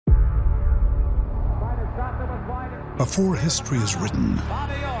Before history is written,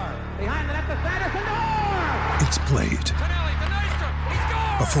 it's played.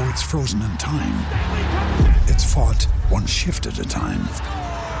 Before it's frozen in time, it's fought one shift at a time.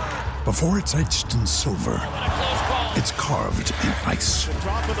 Before it's etched in silver, it's carved in ice.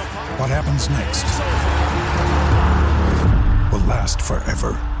 What happens next will last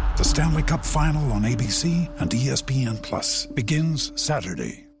forever. The Stanley Cup Final on ABC and ESPN Plus begins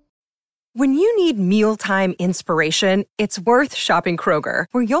Saturday. When you need mealtime inspiration, it's worth shopping Kroger,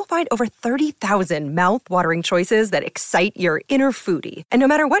 where you'll find over 30,000 mouth-watering choices that excite your inner foodie. And no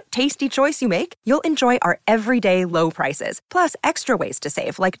matter what tasty choice you make, you'll enjoy our everyday low prices, plus extra ways to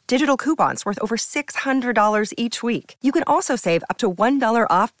save, like digital coupons worth over $600 each week. You can also save up to $1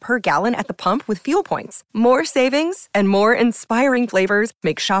 off per gallon at the pump with fuel points. More savings and more inspiring flavors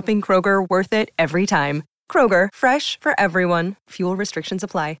make shopping Kroger worth it every time. Kroger, fresh for everyone. Fuel restrictions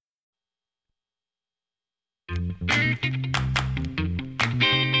apply.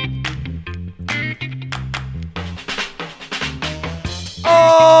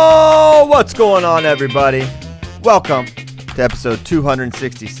 Oh, what's going on, everybody? Welcome to episode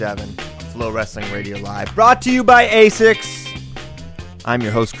 267 of Flow Wrestling Radio Live, brought to you by ASICS. I'm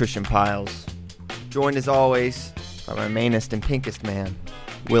your host, Christian Piles, joined as always by my mainest and pinkest man,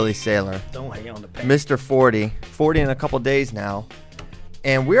 Willie Saylor. Don't hang on the pink. Mr. 40 in a couple days now.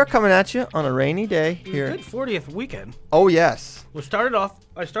 And we are coming at you on a rainy day here. Good 40th weekend. Oh, yes. I started off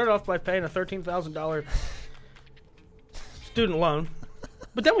by paying a $13,000 student loan,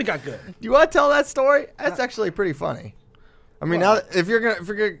 but then we got good. Do you want to tell that story? That's actually pretty funny. I mean, now if you're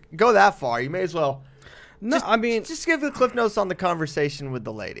gonna go that far, you may as well. No, Just give the cliff notes on the conversation with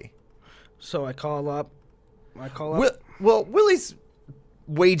the lady. So I call up. Well, Willie's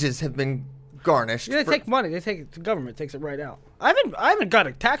wages have been garnished. Yeah, they take money. The government takes it right out. I haven't got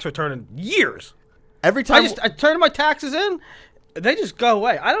a tax return in years. Every time I turn my taxes in, they just go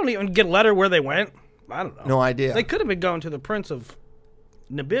away. I don't even get a letter where they went. I don't know. No idea. They could have been going to the Prince of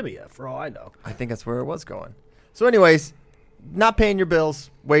Namibia, for all I know. I think that's where it was going. So, anyways, not paying your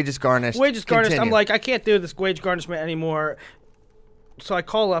bills, wages garnished. Wages garnished. Continue. I'm like, I can't do this wage garnishment anymore. So I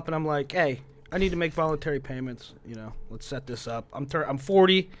call up and I'm like, hey, I need to make voluntary payments. You know, let's set this up. I'm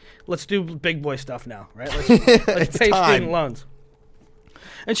 40. Let's do big boy stuff now, right? Let's pay student loans.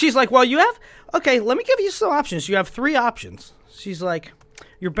 And she's like, well, okay, let me give you some options. You have 3 options. She's like,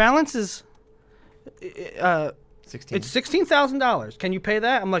 your balance is, it's $16,000. Can you pay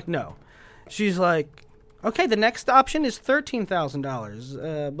that? I'm like, no. She's like, okay, the next option is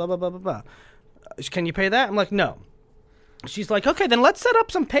 $13,000. Blah, blah, blah, blah, blah. Can you pay that? I'm like, no. She's like, okay, then let's set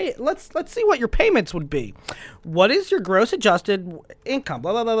up some let's see what your payments would be. What is your gross adjusted income?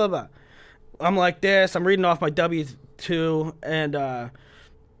 Blah, blah, blah, blah, blah. I'm like this. I'm reading off my W-2 and,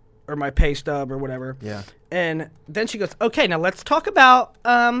 or my pay stub or whatever. Yeah. And then she goes, okay, now let's talk about,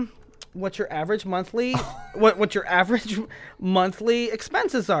 what your average monthly, what your average monthly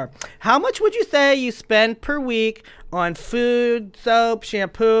expenses are. How much would you say you spend per week on food, soap,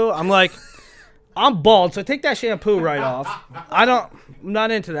 shampoo? I'm like, I'm bald, so take that shampoo right off. I'm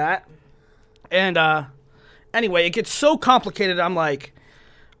not into that. And anyway, it gets so complicated. I'm like,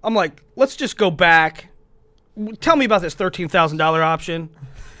 let's just go back. Tell me about this $13,000 option.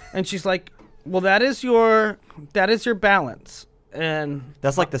 And she's like, well, that is your balance. And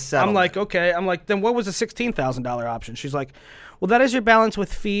that's like the settlement. I'm like, okay. I'm like, then what was the $16,000 option? She's like, well, that is your balance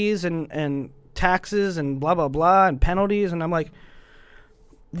with fees and taxes and blah, blah, blah, and penalties. And I'm like,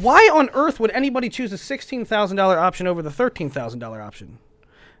 why on earth would anybody choose a $16,000 option over the $13,000 option?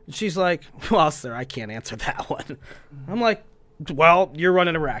 And she's like, well, sir, I can't answer that one. I'm like, well, you're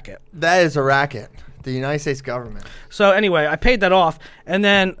running a racket. That is a racket. The United States government. So anyway, I paid that off, and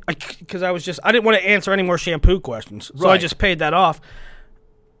then because I didn't want to answer any more shampoo questions, so I just paid that off.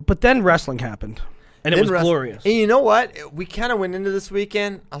 But then wrestling happened, and it was glorious. And you know what? We kind of went into this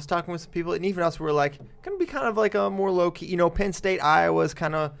weekend. I was talking with some people, and even us were like, going to be kind of like a more low key. You know, Penn State, Iowa is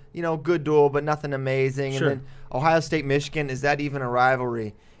kind of good duel, but nothing amazing. Sure. And then Ohio State, Michigan, is that even a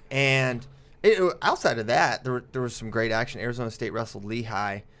rivalry? And outside of that, there was some great action. Arizona State wrestled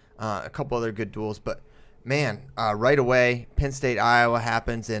Lehigh. A couple other good duels, but man, right away, Penn State, Iowa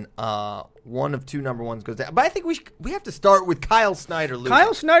happens, and one of 2 number ones goes down. But I think we have to start with Kyle Snyder losing.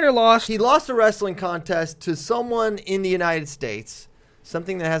 Kyle Snyder lost. He lost a wrestling contest to someone in the United States,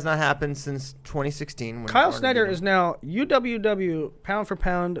 something that has not happened since 2016. Kyle Snyder is now UWW pound for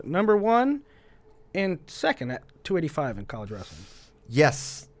pound number 1 and 2nd at 285 in college wrestling.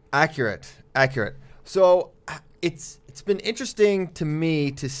 Yes, accurate. So it's been interesting to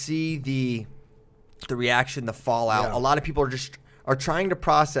me to see the reaction, the fallout. Yeah. A lot of people are trying to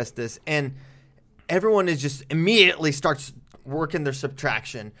process this, and everyone is just immediately starts working their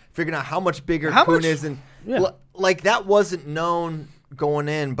subtraction, figuring out how much bigger How Kuhn much- is, and yeah. like that wasn't known going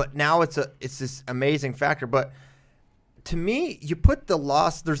in, but now it's this amazing factor. But to me, you put the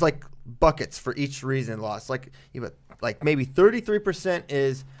loss. There's like buckets for each reason lost. Like maybe 33%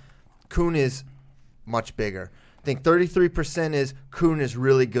 is Kuhn is much bigger. I think 33% is Kuhn is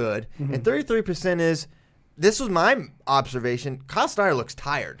really good, and 33% is. This was my observation. Kyle Snyder looks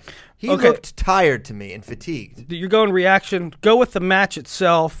tired. He looked tired to me and fatigued. You're going reaction. Go with the match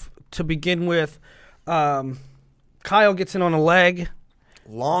itself to begin with. Kyle gets in on a leg.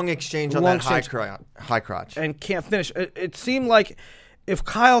 Long exchange on that high crotch. And can't finish. It seemed like if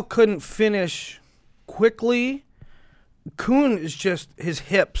Kyle couldn't finish quickly, Kuhn is just his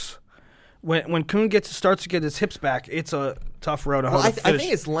hips. When Kuhn starts to get his hips back, it's a tough road to hoe. I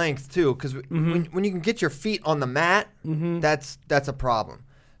think it's length too, because when you can get your feet on the mat, that's a problem.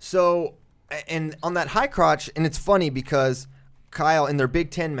 So, and on that high crotch, and it's funny because Kyle in their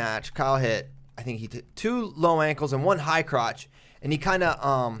Big Ten match, Kyle hit 2 low ankles and 1 high crotch, and he kind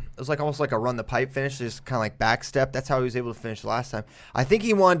of it was like almost like a run the pipe finish, just kind of like back step. That's how he was able to finish the last time. I think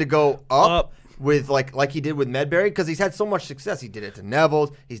he wanted to go up. With like he did with Medberry, because he's had so much success. He did it to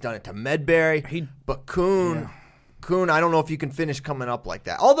Neville's. He's done it to Medberry. But Kuhn, I don't know if you can finish coming up like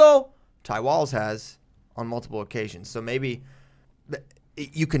that. Although Ty Walls has on multiple occasions, so maybe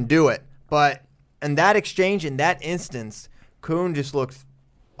you can do it. But in that exchange, in that instance, Kuhn just looked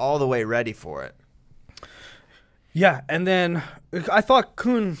all the way ready for it. Yeah, and then I thought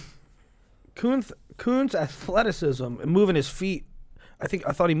Kuhn's athleticism and moving his feet. I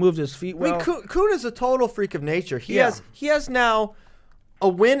thought he moved his feet well. I mean, Kuhn is a total freak of nature. He has now a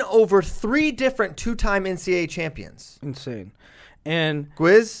win over 3 different 2-time NCAA champions. Insane. And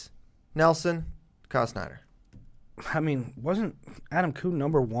Gwiz, Nelson, Kyle Snyder. I mean, wasn't Adam Kuhn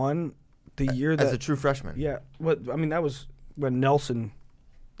number 1 the year that as a true freshman? Yeah. That was when Nelson.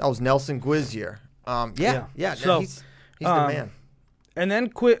 That was Nelson Gwiz year. Yeah. So, he's the man. And then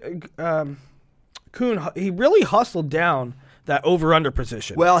Kuhn, he really hustled down that over-under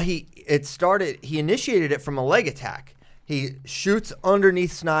position. Well, he initiated it from a leg attack. He shoots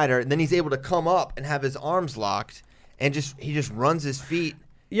underneath Snyder, and then he's able to come up and have his arms locked, and he just runs his feet.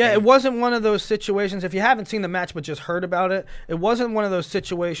 Yeah, it wasn't one of those situations, if you haven't seen the match but just heard about it, it wasn't one of those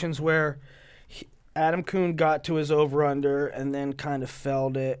situations where Adam Kuhn got to his over-under and then kind of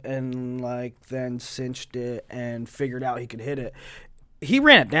felled it and then cinched it and figured out he could hit it. He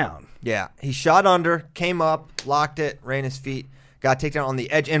ran it down. Yeah, he shot under, came up, locked it, ran his feet, got taken down on the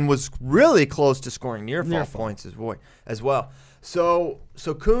edge, and was really close to scoring near fall points as well. So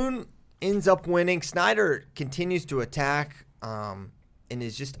Kuhn ends up winning. Snyder continues to attack and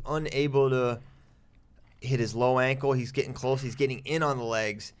is just unable to hit his low ankle. He's getting close. He's getting in on the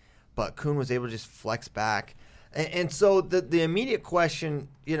legs, but Kuhn was able to just flex back. And so the immediate question,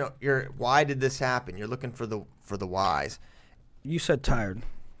 why did this happen? You're looking for the whys. You said tired.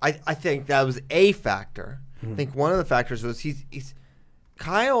 I think that was a factor. I think one of the factors was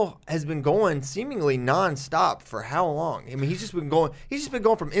Kyle has been going seemingly nonstop for how long? I mean, he's just been going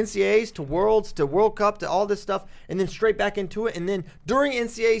from NCAAs to Worlds to World Cup to all this stuff, and then straight back into it. And then during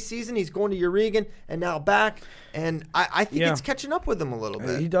NCAA season, he's going to Uregan and now back. And I think it's catching up with him a little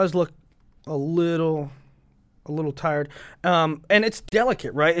bit. He does look a little tired, and it's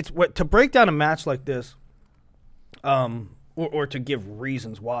delicate, right? It's to break down a match like this. Or to give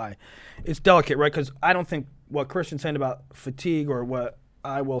reasons why. It's delicate, right? Because I don't think what Christian's saying about fatigue or what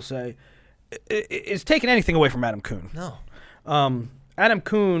I will say is taking anything away from Adam Kuhn. No. Adam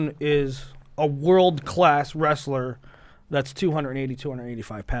Kuhn is a world-class wrestler that's 280,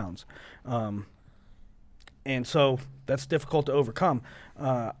 285 pounds. And so that's difficult to overcome.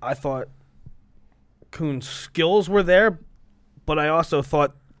 I thought Kuhn's skills were there, but I also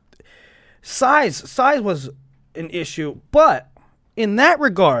thought size was an issue, but in that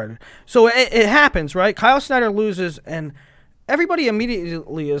regard, so it happens, right? Kyle Snyder loses, and everybody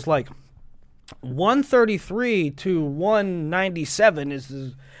immediately is like 133 to 197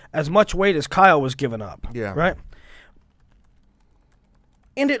 is as much weight as Kyle was giving up. Yeah. Right?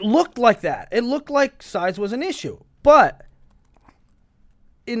 And it looked like that. It looked like size was an issue. But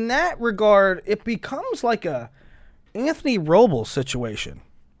in that regard, it becomes like a Anthony Robles situation.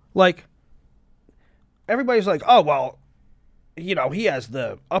 Like, everybody's like, oh, well, he has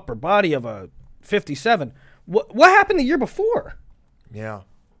the upper body of a 57. What happened the year before? Yeah.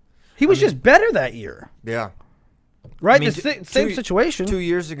 He was just better that year. Yeah. Right? Same situation. 2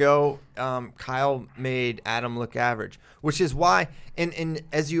 years ago, Kyle made Adam look average, which is why, and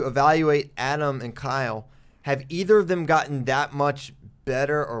as you evaluate Adam and Kyle, have either of them gotten that much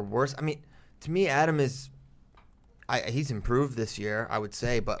better or worse? I mean, to me, Adam is. He's improved this year, I would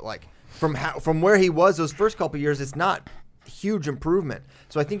say, but like from where he was those first couple of years, it's not huge improvement.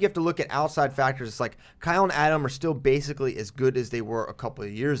 So I think you have to look at outside factors. It's like Kyle and Adam are still basically as good as they were a couple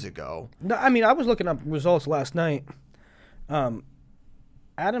of years ago. No, I mean, I was looking up results last night.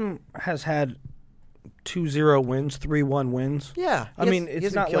 Adam has had 2-0 wins, 3-1 wins. Yeah, I mean,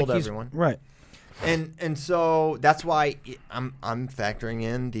 it's not like he's everyone. Right. And so that's why I'm factoring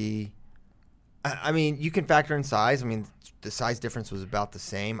in the. I mean, you can factor in size. I mean, the size difference was about the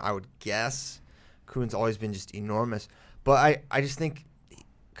same, I would guess. Kuhn's always been just enormous. But I just think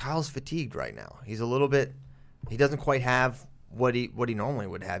Kyle's fatigued right now. He's a little bit – he doesn't quite have what he normally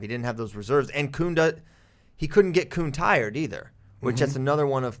would have. He didn't have those reserves. And he couldn't get Kuhn tired either, which that's another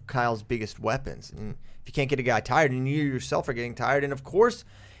one of Kyle's biggest weapons. And if you can't get a guy tired and you yourself are getting tired, and of course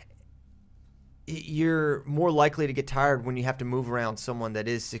 – you're more likely to get tired when you have to move around someone that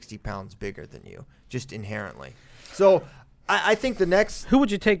is 60 pounds bigger than you, just inherently. So I think the next... Who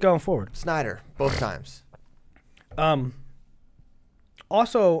would you take going forward? Snyder, both times.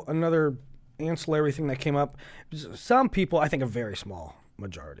 Also, another ancillary thing that came up, some people, I think a very small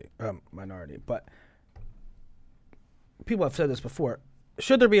minority, but people have said this before.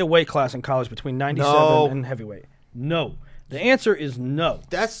 Should there be a weight class in college between 97 and heavyweight? No. The answer is no.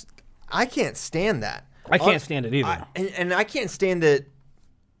 I can't stand that. I can't stand it either. And I can't stand that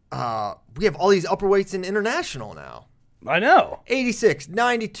we have all these upper weights in international now. I know. 86,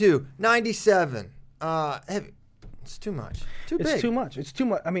 92, 97. Heavy. It's too much. Too big. It's too much. It's too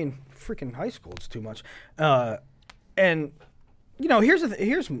much. I mean, freaking high school, it's too much. And, you know,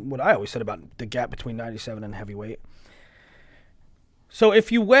 here's what I always said about the gap between 97 and heavyweight. So if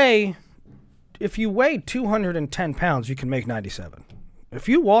you weigh 210 pounds, you can make 97. If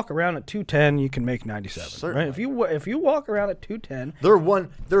you walk around at 210, you can make 97. Certainly. Right? If you walk around at 210,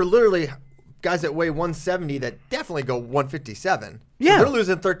 they're literally guys that weigh 170 that definitely go 157. Yeah, so they're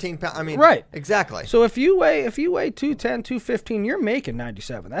losing 13 pounds. I mean, right, exactly. So if you weigh 210, 215, you're making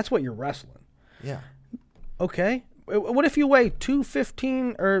 97. That's what you're wrestling. Yeah. Okay. What if you weigh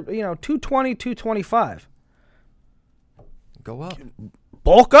 215 or 220, 225? Go up.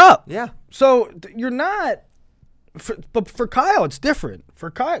 Bulk up. Yeah. So you're not. But for Kyle, it's different.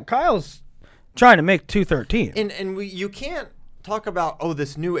 For Kyle's trying to make 213. And you can't talk about,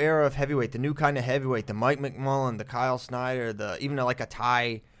 this new era of heavyweight, the new kind of heavyweight, the Mike McMullen, the Kyle Snyder, even like a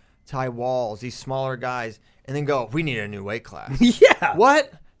Ty Walls, these smaller guys, and then go, we need a new weight class. Yeah.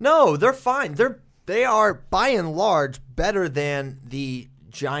 What? No, they're fine. They are, by and large, better than the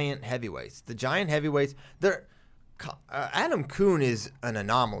giant heavyweights. The giant heavyweights, Adam Kuhn is an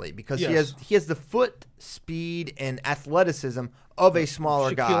anomaly because he has the foot speed and athleticism of a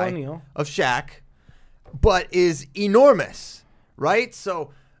smaller guy, O'Neal. of Shaq, but is enormous, right?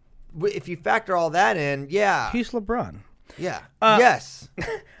 So if you factor all that in, yeah. He's LeBron. Yeah. Yes.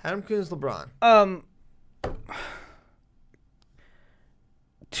 Adam Kuhn's LeBron.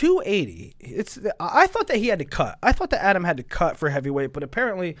 280. I thought that he had to cut. I thought that Adam had to cut for heavyweight, but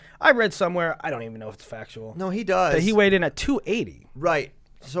apparently I read somewhere, I don't even know if it's factual. No, he does. That he weighed in at 280. Right.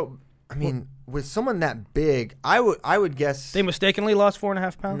 So, I mean, with someone that big, I would guess they mistakenly lost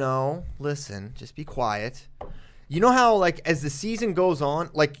 4.5 pounds? No, listen, just be quiet. You know how, like, as the season goes on,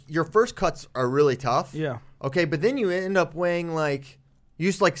 like, your first cuts are really tough? Yeah. Okay, but then you end up weighing, like, you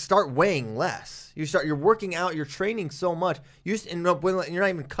just, like, start weighing less. You're working out, you're training so much, you just end up weighing, you're not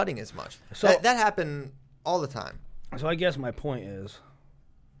even cutting as much. So that happened all the time. So I guess my point is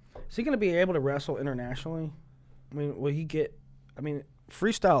he going to be able to wrestle internationally? I mean, will he get,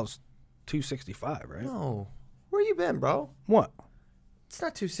 freestyle's 265, right? No. Where you been, bro? What? It's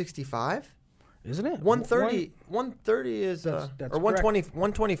not 265. Isn't it? 130 is that's or 120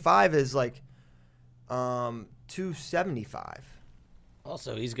 125 is like 275.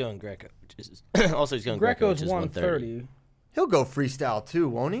 Also, he's going Greco. Greco's 130. He'll go freestyle too,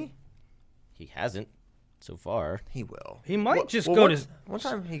 won't he? He hasn't so far. He will. He might one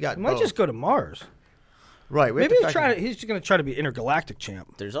time he got. He might just go to Mars. Right. Maybe he's just going to try to be intergalactic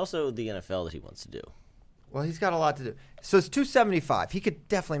champ. There's also the NFL that he wants to do. Well, he's got a lot to do. So it's 275. He could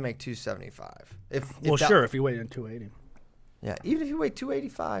definitely make 275. If he weighed in 280. Yeah, even if he weighed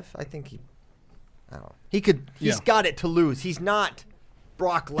 285, I think I don't know. He could. He's got it to lose. He's not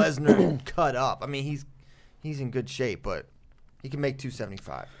Brock Lesnar cut up. I mean, he's in good shape, but he can make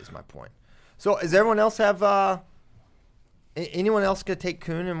 275 is my point. So does everyone else have anyone else gonna take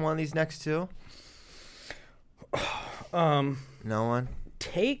Kuhn in one of these next two? No one.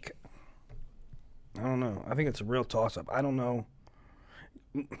 I don't know. I think it's a real toss-up. I don't know.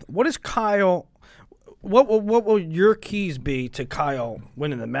 What is Kyle? What will your keys be to Kyle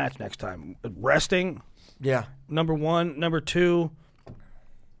winning the match next time? Resting? Yeah. Number 1. Number 2,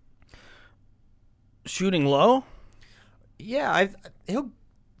 shooting low? Yeah,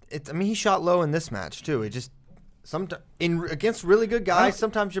 he shot low in this match too. It just against really good guys,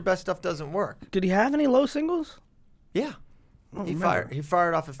 sometimes your best stuff doesn't work. Did he have any low singles? Yeah. He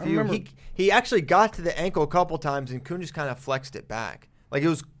fired off a few. He actually got to the ankle a couple times, and Kuhn just kind of flexed it back. Like it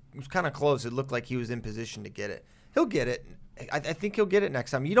was kind of close. It looked like he was in position to get it. He'll get it. I think he'll get it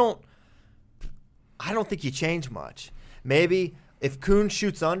next time. I don't think you change much. Maybe if Kuhn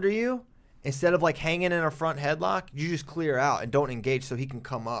shoots under you, instead of like hanging in a front headlock, you just clear out and don't engage so he can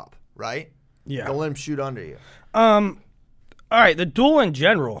come up, right? Yeah. Don't let him shoot under you. All right, the duel in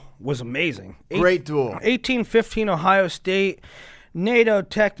general was amazing. Great duel. 18-15 Ohio State. NATO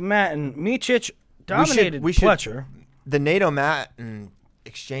teched Matten. Micic dominated Pletcher. The NATO Matten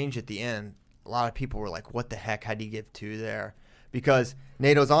exchange at the end, a lot of people were like, what the heck? How'd he give 2 there? Because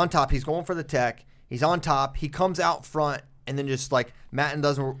NATO's on top. He's going for the tech. He's on top. He comes out front, and then just like Matten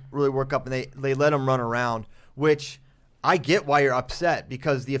doesn't really work up, and they let him run around, which I get why you're upset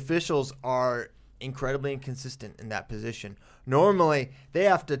because the officials are incredibly inconsistent in that position. Normally, they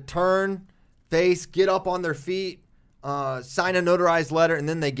have to turn, face, get up on their feet, sign a notarized letter, and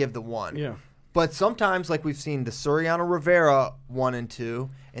then they give the 1. Yeah. But sometimes, like we've seen the Soriano Rivera 1 and 2,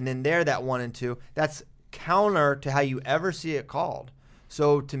 and then that 1 and 2, that's counter to how you ever see it called.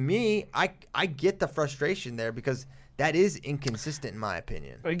 So to me, I get the frustration there because that is inconsistent in my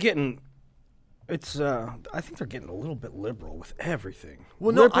opinion. I think they're getting a little bit liberal with everything.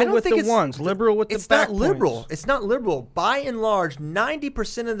 Well, no, I don't with think the it's ones, liberal with the back It's not liberal. points. It's not liberal. By and large,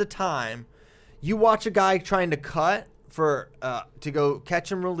 90% of the time, you watch a guy trying to cut to go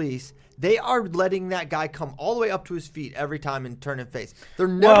catch and release. They are letting that guy come all the way up to his feet every time and turn and face. They're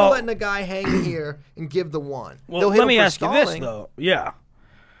never letting a guy hang here and give the 1. Well, let me ask you this, though. Yeah.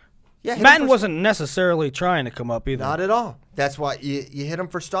 Yeah, Matten wasn't necessarily trying to come up either. Not at all. That's why you hit him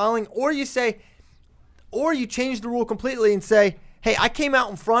for stalling, or you change the rule completely and say, hey, I came out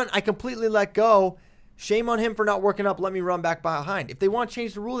in front, I completely let go. Shame on him for not working up. Let me run back behind. If they want to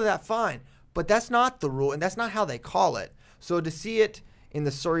change the rule of that, fine. But that's not the rule, and that's not how they call it. So to see it in the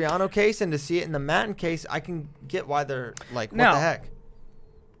Soriano case and to see it in the Matten case, I can get why they're like, what the heck?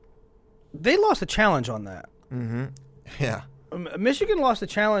 They lost a challenge on that. Mm-hmm. Yeah. Michigan lost a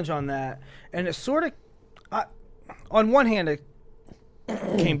challenge on that, and it sort of, on one hand, it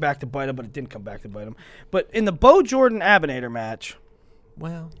came back to bite him, but it didn't come back to bite him. But in the Bo Jordan-Abinator match,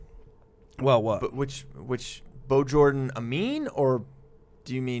 well, what? But which Bo Jordan Amin, or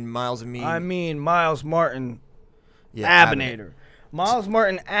do you mean Miles Amin? I mean Miles Martin Abinator. Miles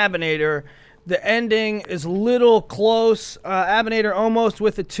Martin Abinator. The ending is a little close. Abinator almost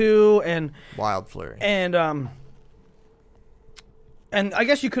with a 2, and wild flurry. And I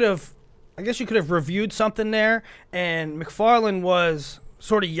guess you could have reviewed something there, and McFarland was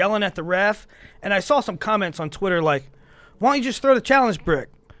sort of yelling at the ref, and I saw some comments on Twitter like, why don't you just throw the challenge brick?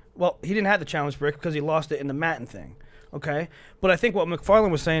 Well, he didn't have the challenge brick because he lost it in the Matten thing, okay? But I think what McFarland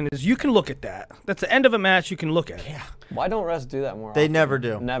was saying is you can look at that. That's the end of a match. You can look at it. Yeah. Why don't refs do that more often? They never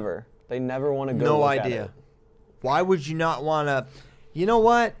do. Never. They never want to go No look idea. at it. Why would you not want to? You know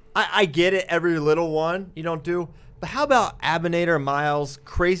what? I get it. Every little one you don't do. But how about Abinator, Miles,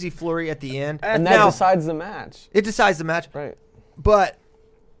 crazy flurry at the end? And that decides the match. It decides the match. Right. But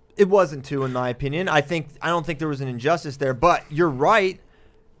it wasn't 2 in my opinion. I don't think there was an injustice there. But you're right.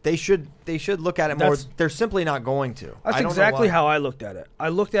 They should look at it more. They're simply not going to. That's exactly how I looked at it. I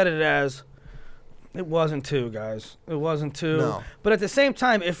looked at it as it wasn't 2, guys. It wasn't 2. No. But at the same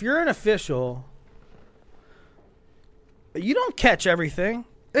time, if you're an official, you don't catch everything.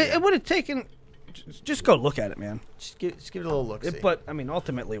 It would have taken. Just go look at it, man. Just give it a little look. But I mean,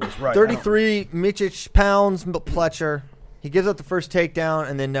 ultimately, it was right. 33 Micic pounds, Pletcher. He gives up the first takedown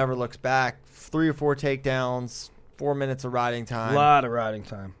and then never looks back. 3 or 4 takedowns, 4 minutes of riding time. A lot of riding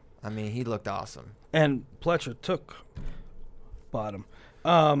time. I mean, he looked awesome. And Pletcher took bottom.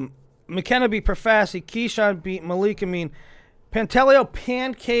 McKenna beat Perfassi. Keyshawn beat Malik Amin. Pantaleo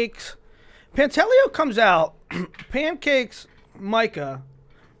pancakes. Pantaleo comes out, pancakes Micah,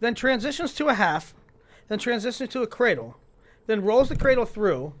 then transitions to a half, then transitions to a cradle, then rolls the cradle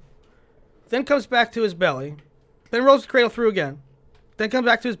through, then comes back to his belly, then rolls the cradle through again, then comes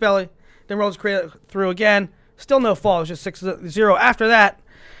back to his belly, then rolls the cradle through again. Still no fall. It was just 6-0 after that.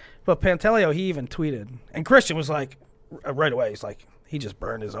 But Pantaleo, he even tweeted. And Christian was like, right away, he's like, he just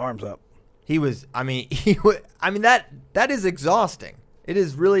burned his arms up. That is exhausting. It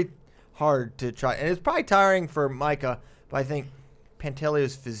is really hard to try. And it's probably tiring for Micah, but I think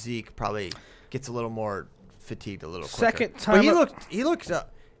Pantaleo's physique probably gets a little more fatigued a little quicker. Second time. But he looked.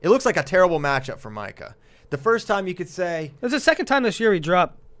 It looks like a terrible matchup for Micah. The first time you could say. It's the second time this year he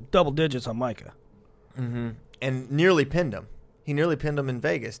dropped double digits on Micah. Mm-hmm. And nearly pinned him. He nearly pinned him in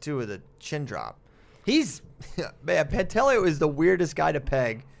Vegas too with a chin drop. Man, Pantaleo is the weirdest guy to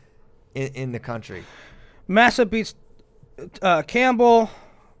peg in the country. Massa beats Campbell.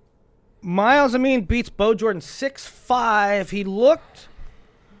 Miles Amin beats Bo Jordan 6-5. He looked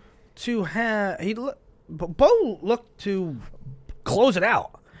to have Bo looked to close it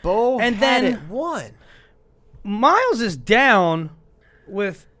out. Bo and had then it won. Miles is down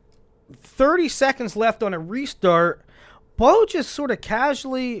with 30 seconds left on a restart. Bo just sort of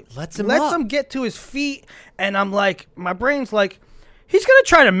casually lets him get to his feet, and I'm like, my brain's like, he's gonna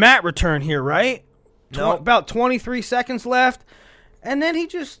try to mat return here, right? No, about 23 seconds left, and then he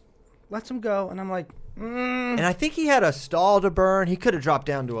just lets him go, and I'm like, And I think he had a stall to burn. He could have dropped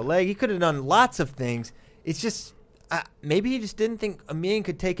down to a leg. He could have done lots of things. It's just maybe he just didn't think Amin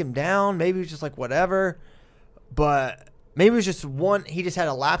could take him down. Maybe he was just like whatever, but. Maybe it was just he just had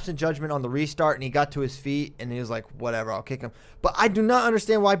a lapse in judgment on the restart, and he got to his feet, and he was like, whatever, I'll kick him. But I do not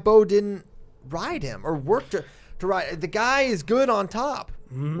understand why Bo didn't ride him or work to ride. The guy is good on top.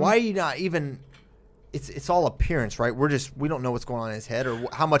 Mm-hmm. Why are you not even – it's all appearance, right? We don't know what's going on in his head or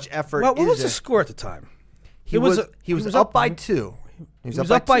how much effort What was the score at the time? He was up by 2. He was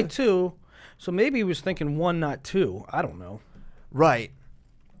up by 2, so maybe he was thinking 1, not 2. I don't know. Right.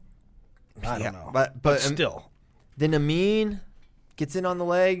 I don't know. But still – Then Amin gets in on the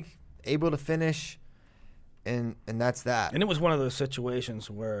leg, able to finish, and that's that. And it was one of those situations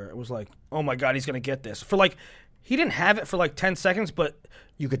where it was like, oh, my God, he's going to get this. He didn't have it for 10 seconds, but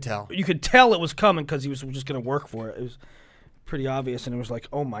you could tell. You could tell it was coming because he was just going to work for it. It was pretty obvious, and it was like,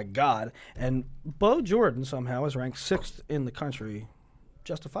 oh, my God. And Bo Jordan somehow is ranked 6th in the country,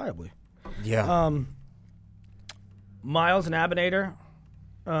 justifiably. Yeah. Miles and Abinader.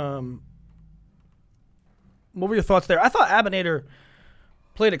 What were your thoughts there? I thought Abinader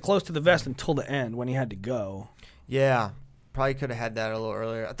played it close to the vest until the end when he had to go. Yeah, probably could have had that a little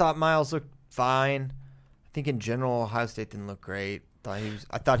earlier. I thought Miles looked fine. I think in general, Ohio State didn't look great.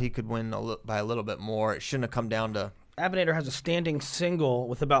 I thought he could win by a little bit more. It shouldn't have come down to. Abinader has a standing single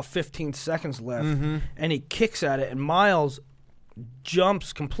with about 15 seconds left, and he kicks at it, and Miles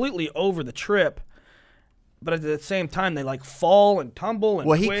jumps completely over the trip. But at the same time, they fall and tumble and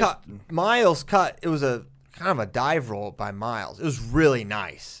twist. Miles cut. It was a kind of a dive roll by Miles. It was really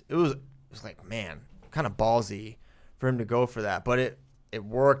nice. It was like, man, kind of ballsy for him to go for that. But it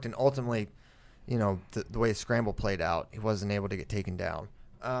worked, and ultimately, the way the scramble played out, he wasn't able to get taken down.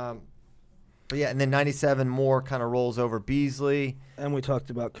 But yeah, and then 97 more kind of rolls over Beasley. And we talked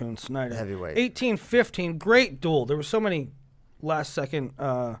about Coon Snyder. Heavyweight. 18-15, great duel. There were so many last second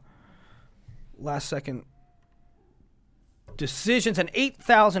decisions, and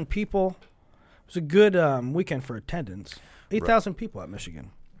 8,000 people. It was a good weekend for attendance. 8,000 people at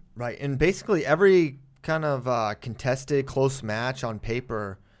Michigan. Right, and basically every kind of contested close match on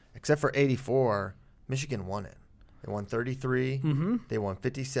paper, except for 84, Michigan won it. They won 33. Mm-hmm. They won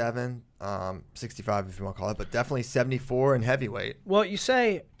 57, 65 if you want to call it, but definitely 74 in heavyweight. Well, you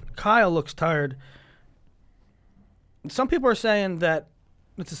say Kyle looks tired. Some people are saying that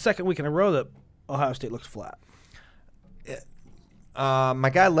it's the second week in a row that Ohio State looks flat. My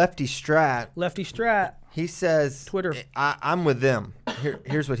guy Lefty Strat. He says, Twitter. I'm with them.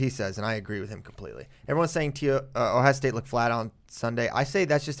 Here's what he says, and I agree with him completely. Everyone's saying Ohio State looked flat on Sunday. I say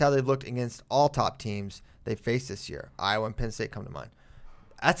that's just how they've looked against all top teams they faced this year. Iowa and Penn State come to mind.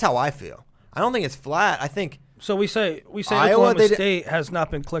 That's how I feel. I don't think it's flat. I think so. We say Oklahoma State has not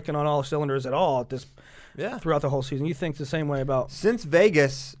been clicking on all cylinders at all throughout the whole season. You think the same way about since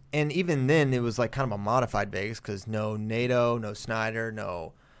Vegas, and even then it was like kind of a modified Vegas because no NATO, no Snyder,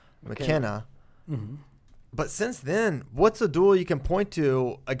 no McKenna. Mm-hmm. But since then, what's a duel you can point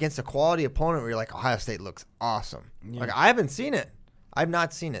to against a quality opponent where you're like, Ohio State looks awesome? Yeah. Like I haven't seen it. I've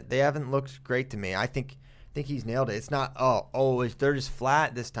not seen it. They haven't looked great to me. I think he's nailed it. It's not they're just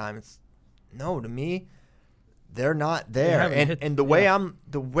flat this time. To me, they're not there. And the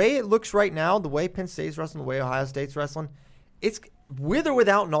way it looks right now, the way Penn State's wrestling, the way Ohio State's wrestling, it's with or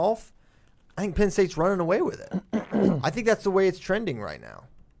without Nolf. I think Penn State's running away with it. I think that's the way it's trending right now.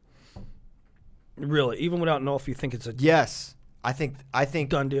 Really, even without Nolf, you think it's a yes? I think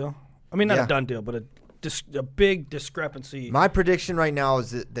done deal. I mean, not a done deal, but a big discrepancy. My prediction right now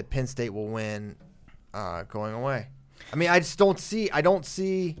is that Penn State will win, going away. I mean, I don't see.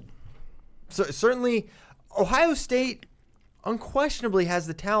 So certainly, Ohio State unquestionably has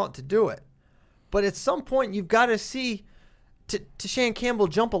the talent to do it, but at some point you've got to see Tashan Campbell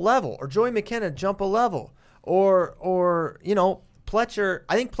jump a level, or Joey McKenna jump a level, or Pletcher.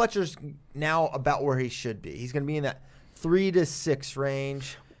 I think Pletcher's now about where he should be. He's going to be in that 3 to 6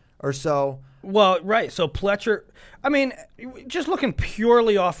 range or so. Well, right. So Pletcher, I mean, just looking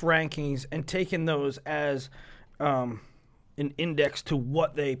purely off rankings and taking those as an index to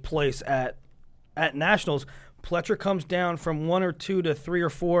what they place at nationals, Pletcher comes down from 1 or 2 to 3 or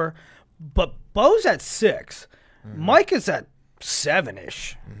 4, but Bo's at 6. Mike is at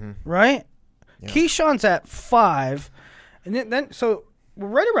 7-ish, right? Yeah. Keyshawn's at 5, and then so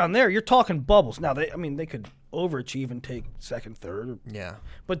right around there, you're talking bubbles. Now they could overachieve and take second, third. Yeah,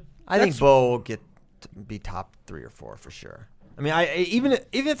 but I think Bo will be top 3 or 4 for sure. I mean, even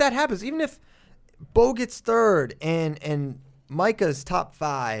if that happens, even if Bo gets third and Micah's top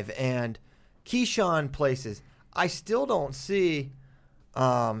 5 and Keyshawn places, I still don't see.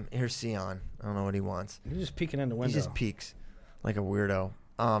 Here's Sion. I don't know what he wants. He's just peeking in the window. He just peeks like a weirdo.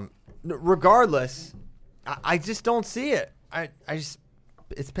 Regardless, I just don't see it.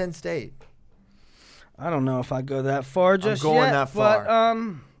 It's Penn State. I don't know if I go that far just I'm going yet, that far.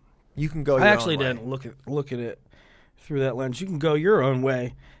 But you can go your I actually own way. didn't look at it through that lens. You can go your own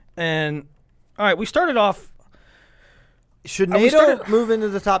way. And all right, we started off. Should NATO move into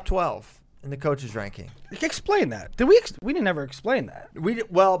the top 12 in the coaches ranking? Explain that. We didn't ever explain that.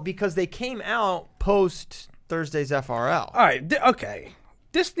 Well, because they came out post Thursday's FRL. All right, okay.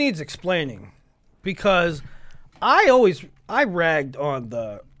 This needs explaining because I ragged on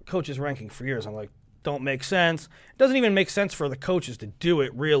the coaches ranking for years. I'm like, don't make sense. It doesn't even make sense for the coaches to do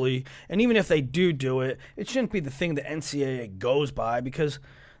it, really. And even if they do it, it shouldn't be the thing the NCAA goes by because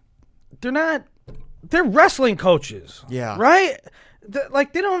they're wrestling coaches. Yeah. Right?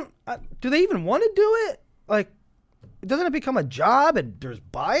 They don't, do they even want to do it? Like, doesn't it become a job and there's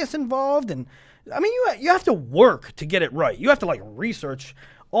bias involved? And I mean, you have to work to get it right. You have to research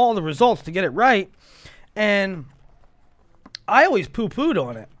all the results to get it right. And I always poo-pooed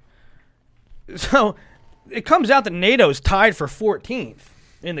on it. So it comes out that NATO's tied for 14th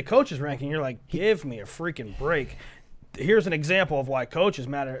in the coaches ranking. You're like, give me a freaking break. Here's an example of why coaches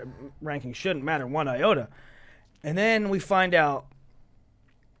ranking shouldn't matter one iota. And then we find out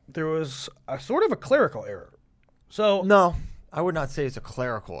there was a sort of a clerical error. So no, I would not say it's a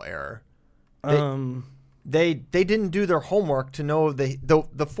clerical error. They didn't do their homework to know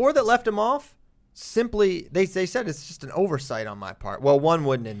the 4 that left him off. Simply, they said it's just an oversight on my part. Well, one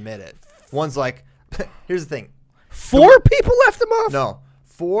wouldn't admit it. One's like, here's the thing. 4 people left him off? No.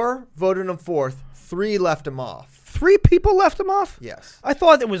 4 voted him 4th. 3 left him off. 3 people left him off? Yes. I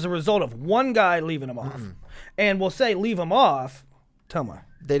thought it was a result of one guy leaving him off. And we'll say leave him off. Tell me.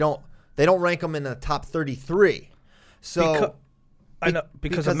 They don't rank him in the top 33. So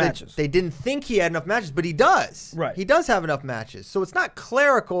because of matches. They didn't think he had enough matches, but he does. Right. He does have enough matches. So it's not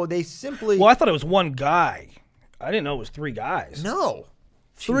clerical. They simply. Well, I thought it was one guy. I didn't know it was 3 guys. No.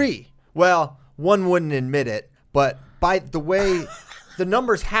 3. Well, one wouldn't admit it, but by the way, the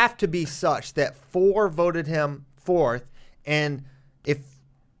numbers have to be such that 4 voted him 4th, and if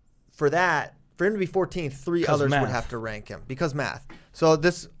for him to be 14th, 3 others would have to rank him because math. So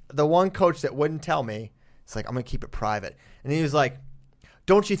the one coach that wouldn't tell me, it's like, I'm going to keep it private. And he was like,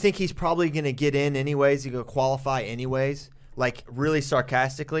 don't you think he's probably going to get in anyways? He's going to qualify anyways? Like, really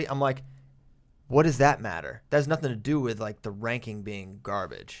sarcastically. I'm like, what does that matter? That has nothing to do with, the ranking being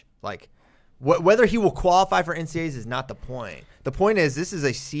garbage. Like, whether he will qualify for NCAAs is not the point. The point is this is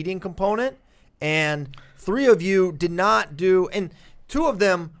a seeding component, and 3 of you did not do – and 2 of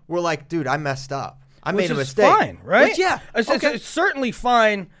them were like, dude, I messed up. I made a mistake. Which is fine, right? Which, yeah. It's certainly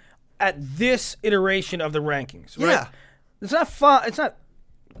fine at this iteration of the rankings, right? Yeah. It's not fun. It's not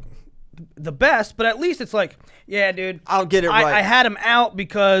the best, but at least it's like, yeah, dude. I'll get it right. I had him out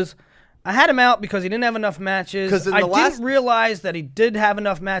because he didn't have enough matches. I didn't realize that he did have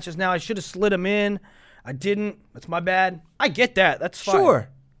enough matches. Now I should have slid him in. I didn't. That's my bad. I get that. That's fine. Sure.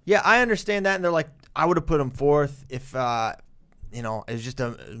 Yeah, I understand that. And they're like, I would have put him 4th if, it was just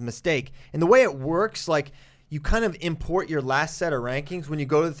a mistake. And the way it works, you kind of import your last set of rankings. When you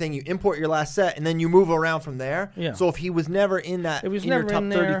go to the thing, you import your last set, and then you move around from there. Yeah. So if he was never in that, your top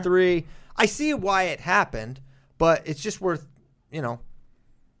 33, I see why it happened, but it's just worth,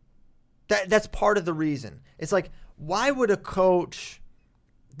 that's part of the reason. It's like, why would a coach?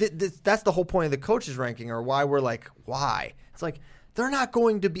 That's the whole point of the coaches ranking, or why we're like, why? It's like they're not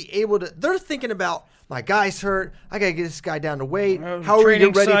going to be able to. They're thinking about, my guy's hurt. I got to get this guy down to weight. How are we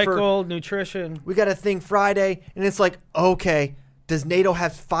get ready cycle, nutrition? We got a thing Friday, and it's like, okay, does NATO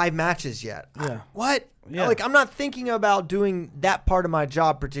have 5 matches yet? Yeah. What? Yeah. I'm not thinking about doing that part of my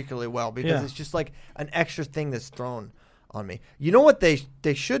job particularly well because it's just like an extra thing that's thrown on me. You know what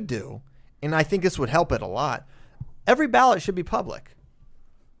they should do, and I think this would help it a lot. Every ballot should be public.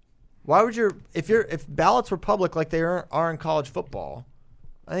 Why would if ballots were public like they are in college football,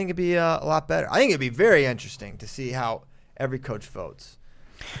 I think it'd be a lot better. I think it'd be very interesting to see how every coach votes.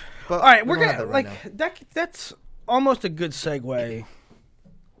 But all right, we're don't have gonna that right now. that's almost a good segue.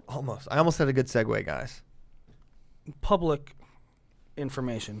 Almost. I almost had a good segue, guys. Public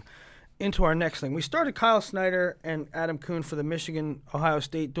information into our next thing. We started Kyle Snyder and Adam Kuhn for the Michigan-Ohio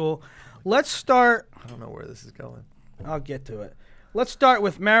State duel. Let's start. I don't know where this is going. I'll get to it. Let's start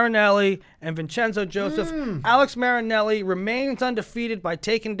with Marinelli and Vincenzo Joseph. Alex Marinelli remains undefeated by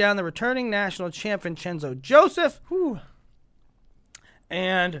taking down the returning national champ Vincenzo Joseph. Whew.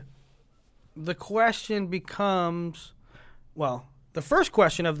 And the question becomes, well, the first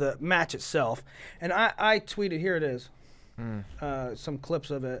question of the match itself, and I tweeted, here it is, some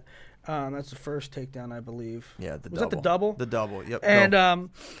clips of it. That's the first takedown, I believe. Yeah, the Was double. that the double? The double, yep. And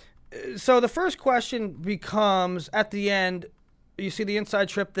so the first question becomes, at the end, you see the inside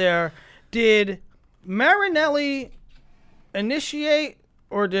trip there, did Marinelli initiate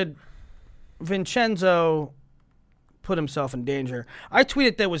or did Vincenzo put himself in danger? I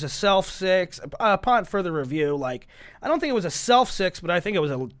tweeted there was a self-6. Upon further review, I don't think it was a self-6, but I think it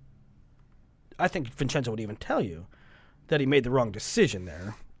was I think Vincenzo would even tell you that he made the wrong decision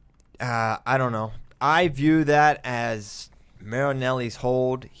there. I don't know. I view that as Marinelli's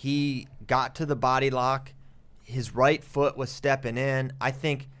hold. He got to the body lock. His right foot was stepping in. I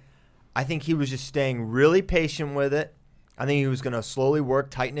think he was just staying really patient with it. I think he was going to slowly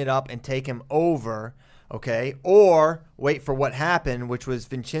work, tighten it up, and take him over, okay? Or wait for what happened, which was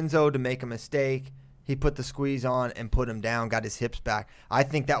Vincenzo to make a mistake. He put the squeeze on and put him down, got his hips back. I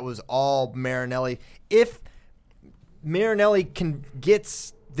think that was all Marinelli. If Marinelli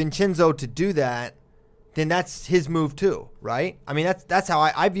gets Vincenzo to do that, then that's his move too, right? I mean, that's how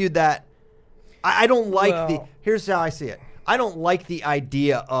I viewed that. I don't like here's how I see it. I don't like the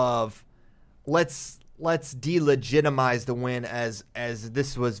idea of let's delegitimize the win as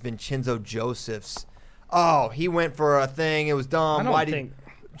this was Vincenzo Joseph's. Oh, he went for a thing. It was dumb. I don't think.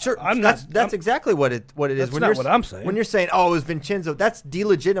 Sure, that's exactly what it is. That's not what I'm saying. When you're saying, "Oh, it was Vincenzo," that's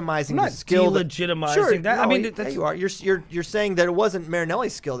delegitimizing the skill. Delegitimizing Sure, that. no, I mean, yeah, you are. You're saying that it wasn't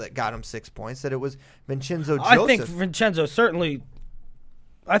Marinelli's skill that got him 6 points. That it was Vincenzo Joseph.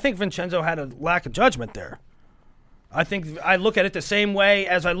 I think Vincenzo had a lack of judgment there. I think I look at it the same way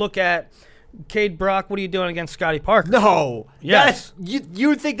as I look at Cade Brock. What are you doing against Scotty Parker? No. Yes.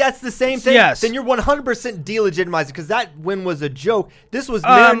 You think that's the same thing? Yes. Then you're 100% delegitimizing because that win was a joke. This was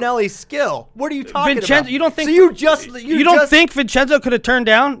Marinelli's skill. What are you talking about? You don't think? So you don't think Vincenzo could have turned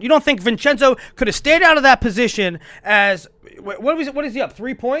down? You don't think Vincenzo could have stayed out of that position as what is he up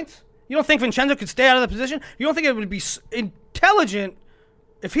 3 points? You don't think Vincenzo could stay out of that position? You don't think it would be intelligent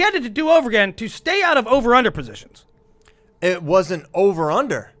if he had to do over again to stay out of over-under positions? It wasn't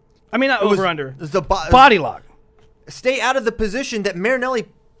over-under. I mean, not over-under. It was the body lock. Stay out of the position that Marinelli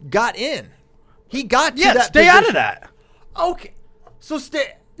got in. He got to that stay position. out of that. Okay. So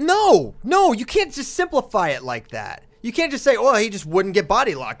No, you can't just simplify it like that. You can't just say, "Oh, he just wouldn't get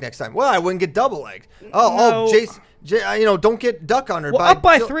body locked next time." Well, I wouldn't get double legged. Jason, don't get duck under. Well, up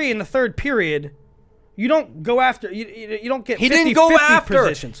by 3 in the third period. You don't go after. You don't get. He 50, didn't go 50 after.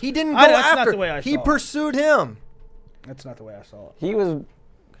 Positions. He didn't go after. That's not the way I saw He it. pursued him. That's not the way I saw it.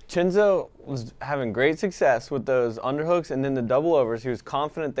 Vincenzo was having great success with those underhooks and then the double overs. He was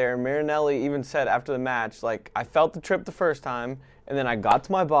confident there. Marinelli even said after the match, I felt the trip the first time, and then I got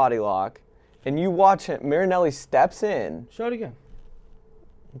to my body lock. And you watch it, Marinelli steps in. Show it again.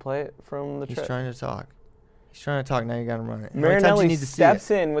 Play it from the trip. He's trying to talk. Now you got to run it. Marinelli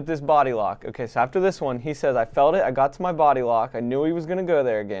steps in with this body lock. Okay, so after this one, he says, I felt it. I got to my body lock. I knew he was going to go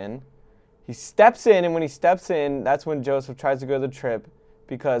there again. He steps in, and when he steps in, that's when Joseph tries to go to the trip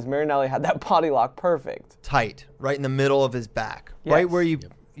because Marinelli had that body lock perfect. Tight, right in the middle of his back. Yes. Right where you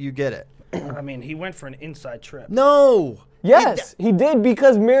get it. I mean, he went for an inside trip. No. Yes, he did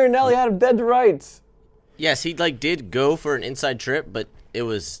because Marinelli had him dead to rights. Yes, he did go for an inside trip, but it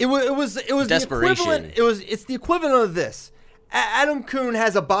was The desperation. equivalent. It's the equivalent of this. Adam Kuhn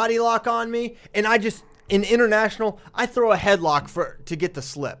has a body lock on me, and in international, I throw a headlock to get the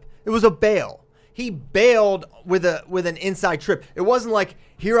slip. It was a bail. He bailed with an inside trip. It wasn't like,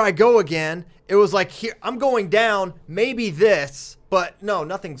 here I go again. It was like, here I'm going down, maybe this, but no,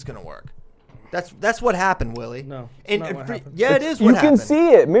 nothing's gonna work. That's what happened, Willie. No, not what happened. Yeah, it is what happened. You can see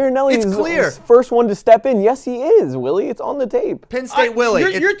it. Marinelli is the first one to step in. Yes, he is, Willie. It's on the tape. Penn State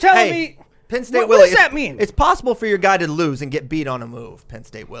Willie. You're telling me. Penn State what Willie. What does that mean? It's possible for your guy to lose and get beat on a move, Penn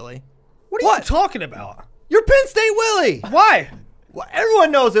State Willie. What are you talking about? You're Penn State Willie. Why? Well,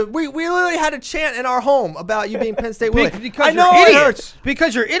 everyone knows it. We literally had a chant in our home about you being Penn State Willie. Because I know you're it idiots. hurts.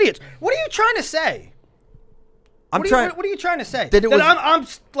 Because you're idiots. What are you trying to say? I'm What trying. are you trying to say? That it was- I'm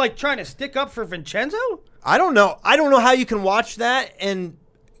like trying to stick up for Vincenzo? I don't know. I don't know how you can watch that and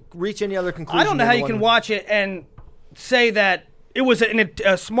reach any other conclusion. I don't know how than you the can one- watch it and say that it was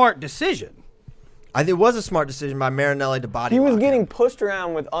a smart decision. I think it was a smart decision by Marinelli to body He was lock him. getting pushed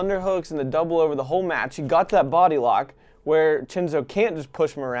around with underhooks and the double over the whole match. He got to that body lock where Chinzo can't just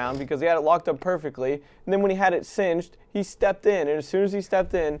push him around because he had it locked up perfectly. And then when he had it cinched, he stepped in. And as soon as he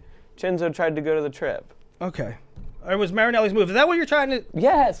stepped in, Chinzo tried to go to the trip. Okay. It was Marinelli's move. Is that what you're trying to...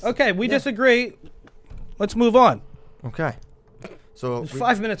 Yes. Okay, we disagree. Let's move on. Okay. So There's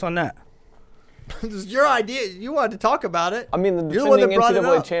 5 minutes on that. this is your idea. You wanted to talk about it. I mean, the You're the one defending that brought it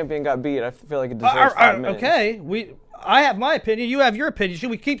NCAA up. champion got beat. I feel like it deserves 5 minutes. Okay, I have my opinion. You have your opinion. Should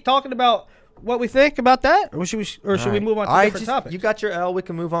we keep talking about what we think about that, or should we move on to different topics? You got your L. We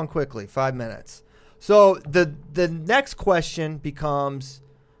can move on quickly. 5 minutes. So the next question becomes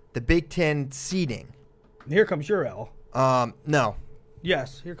the Big Ten seeding. Here comes your L. No.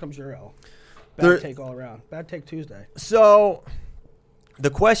 Yes, here comes your L. There- Bad take all around. Bad take Tuesday. So the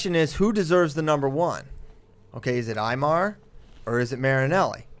question is, who deserves the number one? Okay, is it Aymar or is it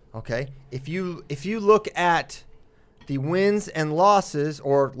Marinelli? Okay, if you look at the wins and losses,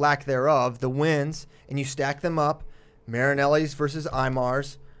 or lack thereof, the wins, and you stack them up, Marinelli's versus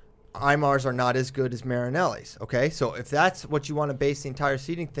Aymar's are not as good as Marinelli's. Okay, so if that's what you want to base the entire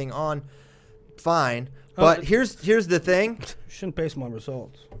seeding thing on, fine. But here's the thing. You shouldn't base them on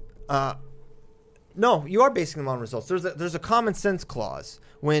results. No, you are basing them on results. There's a common sense clause.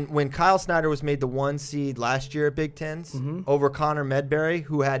 When Kyle Snyder was made the 1 seed last year at Big Tens over Connor Medbury,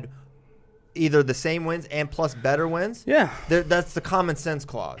 who had either the same wins and plus better wins. Yeah. That's the common sense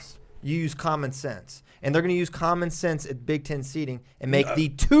clause. You use common sense. And they're going to use common sense at Big Ten seeding and make the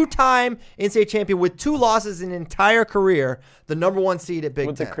 2-time NCAA champion with 2 losses in an entire career the number 1 seed at Big Ten.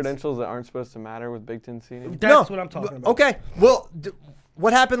 With the credentials that aren't supposed to matter with Big Ten seeding? That's what I'm talking about. Okay. Well,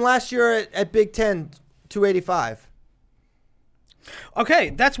 what happened last year at Big Ten 285?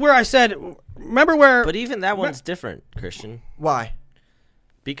 Okay, that's where I said. Remember where? But even that one's different, Christian, Why?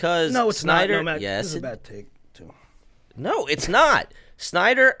 because no, it's Snyder. not. No, Matt, yes, this is a bad take too. no, it's not.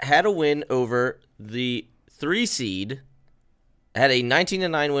 Snyder had a win over the 3 seed. Had a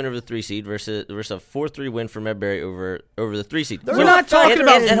 19-9 win over the 3 seed versus a 4-3 win for Medbury over the 3 seed. We're not talking and-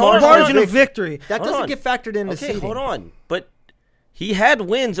 about and hold on, margin hold on. of victory. That Hold doesn't on. get factored into Okay, seeding. hold on. But he had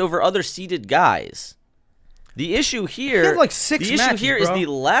wins over other seeded guys. The issue here, He had, like, 6 the issue matches, here is bro. the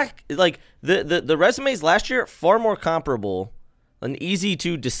lack. Like the resumes last year far more comparable and easy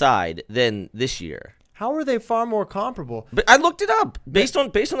to decide than this year. How are they far more comparable? But I looked it up based on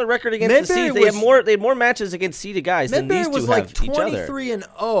the record against the Medbury seeds. was- They had more matches against seeded guys than these Medbury two was have like each other.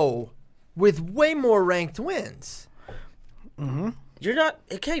 23-0 with way more ranked wins. You're not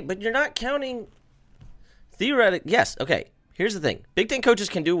okay, but you're not counting theoretic. Yes, okay. Here's the thing: Big Ten coaches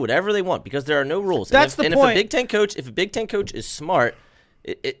can do whatever they want because there are no rules. That's the and point. If a Big Ten coach is smart,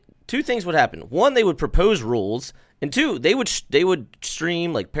 two things would happen. One, they would propose rules, and two, they would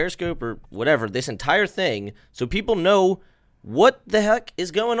stream like Periscope or whatever this entire thing so people know what the heck is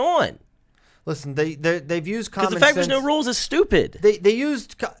going on. Listen, they've used Because common the fact sense. there's no rules is stupid. They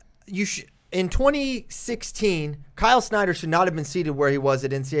used in 2016. Kyle Snyder should not have been seated where he was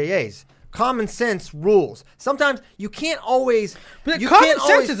at NCAAs. Common sense rules. Sometimes you can't always. But you common can't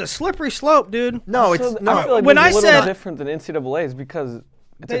sense always, is a slippery slope, dude. no. So It's no. I feel like When it's I a little said- different than NCAA's because it's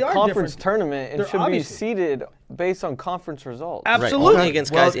They a are conference different. tournament and They're should obviously- be seeded based on conference results. Absolutely. Only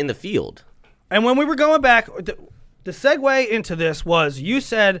against Well- guys in the field. And when we were going back, the segue into this was you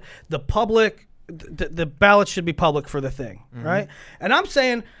said the public, the ballot should be public for the thing, right? And I'm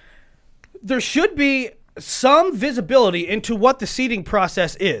saying there should be some visibility into what the seeding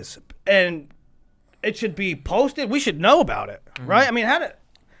process is, and it should be posted. We should know about it, right? I mean, how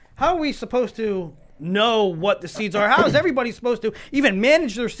are we supposed to know what the seeds are? How is everybody supposed to even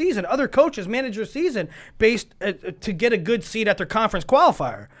manage their season? Other coaches manage their season based to get a good seed at their conference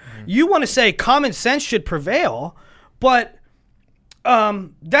qualifier. You want to say common sense should prevail, but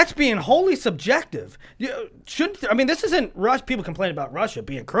that's being wholly subjective. This isn't Russia. People complain about Russia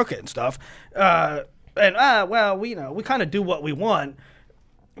being crooked and stuff, we kind of do what we want.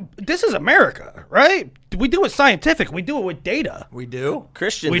 This is America, right? We do it scientific. We do it with data. We do.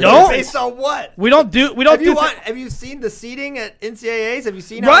 Christian, We the- don't? Based on what? We don't do. Have you seen the seating at NCAAs? Have you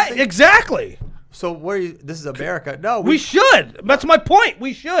seen how Right? things- Exactly. So this is America. No, We should. That's my point.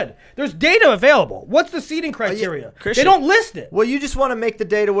 We should. There's data available. What's the seeding criteria? They Christian. don't list it. Well, you just want to make the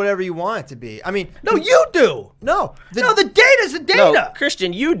data whatever you want it to be. I mean, No, you do. no, No, the data's the No, data.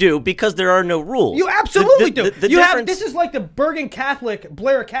 Christian, you do because there are no rules. You absolutely The- do. the You have difference- this is like the Bergen Catholic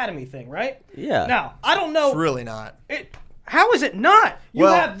Blair Academy thing, right? Yeah. Now, I don't know. it's really not. How is it not? You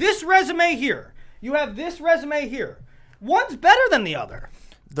Well- have this resume here. You have this resume here. One's better than the other.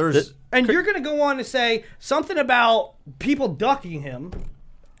 And you're going to go on to say something about people ducking him.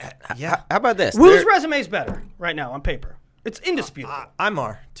 Yeah, How about this? Whose resume's better right now on paper? It's indisputable.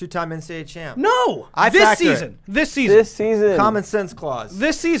 Imar, 2-time NCAA champ. No, I this factor it. season. This season. This season. Common sense clause.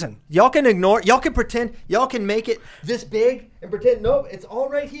 This season. Y'all can ignore. Y'all can pretend. Y'all can make it this big and pretend. Nope, it's all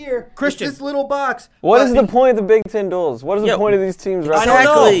right here. Christian. It's this little box. What is the point of the Big Ten duels? What is the Yeah, point of these teams I wrestling? don't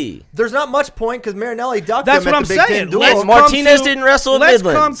know. Exactly. There's not much point because Marinelli ducked That's him what at I'm the Big Ten saying. duel. Let's Martinez come to- didn't wrestle at Let's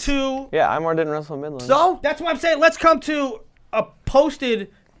Midlands. come to. Yeah, Imar didn't wrestle in Midland. So That's what I'm saying. Let's come to a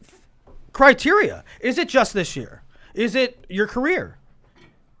posted criteria. Is it just this year? Is it your career?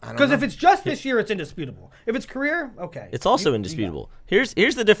 Because if it's just this year, it's indisputable. If it's career, okay. It's also indisputable. Here's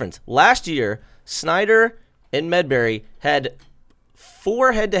the difference. Last year, Snyder and Medbury had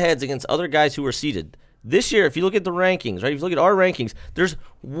 4 head-to-heads against other guys who were seeded. This year, if you look at the rankings, right? If you look at our rankings, there's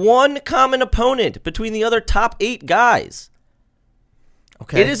one common opponent between the other top 8 guys.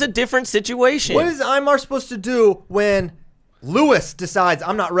 okay. It is a different situation. What is Imar supposed to do when Lewis decides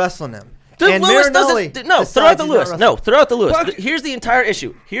I'm not wrestling him? And Lewis Marinelli doesn't. No, decides throw out the he's not Lewis. wrestling. No, throw out the Lewis. But- Here's the entire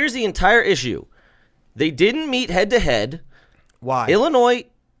issue. They didn't meet head-to-head. Why? Illinois,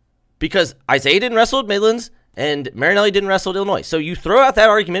 because Isaiah didn't wrestle at Midlands and Marinelli didn't wrestle at Illinois. So you throw out that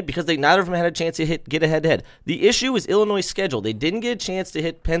argument because neither of them had a chance to get a head-to-head. The issue is Illinois' schedule. They didn't get a chance to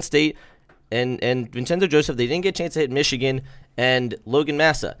hit Penn State and Vincenzo Joseph. They didn't get a chance to hit Michigan and Logan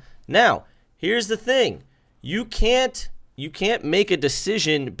Massa. Now, here's the thing. You can't make a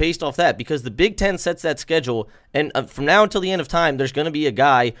decision based off that because the Big Ten sets that schedule, and from now until the end of time, there's going to be a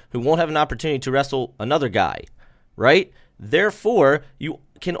guy who won't have an opportunity to wrestle another guy, right? Therefore, you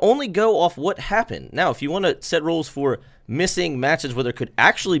can only go off what happened. Now, if you want to set rules for missing matches where there could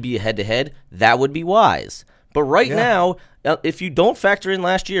actually be a head-to-head, that would be wise. But right now, if you don't factor in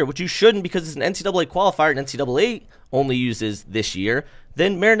last year, which you shouldn't because it's an NCAA qualifier and NCAA only uses this year,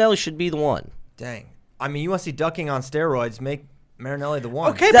 then Marinelli should be the one. Dang. I mean, you want to see ducking on steroids? Make Marinelli the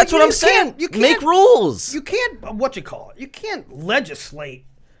one. Okay, That's but what you I'm saying. can't- you Make can't- rules. You can't, what you call it? You can't legislate.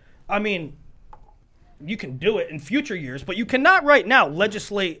 I mean, you can do it in future years, but you cannot right now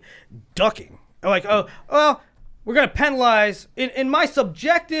legislate ducking. Like, oh, well, we're going to penalize. In my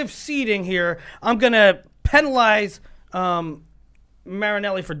subjective seeding here, I'm going to penalize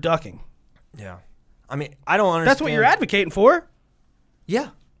Marinelli for ducking. Yeah. I mean, I don't understand. That's what you're advocating for. Yeah.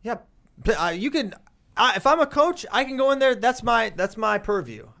 Yeah. But, you can. If I'm a coach, I can go in there. That's my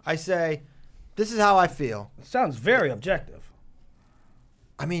purview. I say, this is how I feel. Sounds very objective.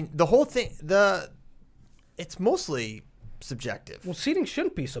 I mean, the whole thing. It's mostly subjective. Well, seeding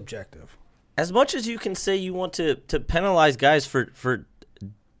shouldn't be subjective. As much as you can say you want to penalize guys for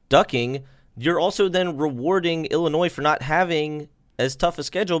ducking, you're also then rewarding Illinois for not having as tough a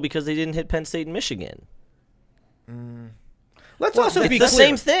schedule because they didn't hit Penn State and Michigan. Let's also It's be the clear.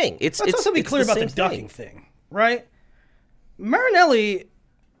 same thing. Let's also be clear about the ducking thing, right? Marinelli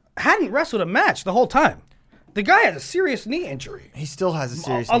hadn't wrestled a match the whole time. The guy has a serious knee injury. He still has a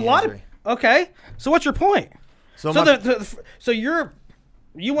serious A knee lot injury. of okay. So what's your point? So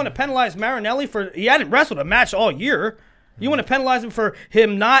you want to penalize Marinelli for he hadn't wrestled a match all year. You want to penalize him for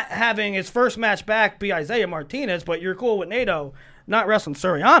him not having his first match back be Isaiah Martinez, but you're cool with NATO not wrestling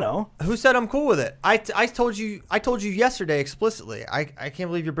Suriano. Who said I'm cool with it? I told you yesterday explicitly. I can't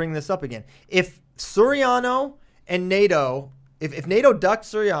believe you're bringing this up again. If Suriano and NATO, if NATO ducked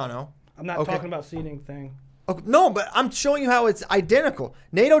Suriano, I'm not talking about seeding thing. Okay, no, but I'm showing you how it's identical.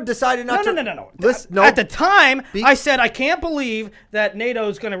 NATO decided not to. No. Listen, no. At the time, I said I can't believe that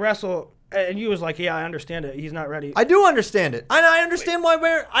NATO's going to wrestle, and you was like, "Yeah, I understand it. He's not ready." I do understand it. I understand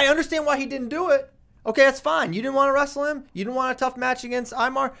why he didn't do it. Okay, that's fine. You didn't want to wrestle him. You didn't want a tough match against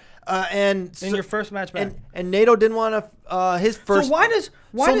Imar, in your first match back. and NATO didn't want his first. So why does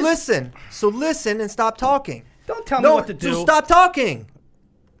listen and stop talking. Don't tell me what to do. So stop talking.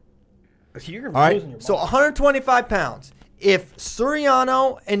 You're All right. losing your So mind. 125 pounds. If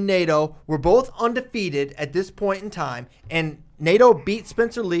Suriano and NATO were both undefeated at this point in time, and NATO beat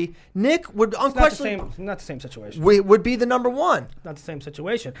Spencer Lee, Nick would unquestionably not the same situation. would be the number one. Not the same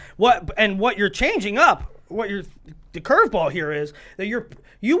situation. What you're changing up, the curveball here is that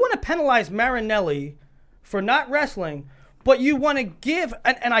you want to penalize Marinelli for not wrestling But you want to give,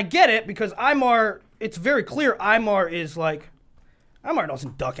 and I get it because Imar, it's very clear Imar is like, Imar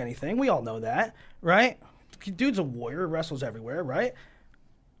doesn't duck anything. We all know that, right? Dude's a warrior, wrestles everywhere, right?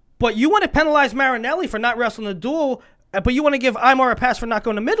 But you want to penalize Marinelli for not wrestling the duel, but you want to give Imar a pass for not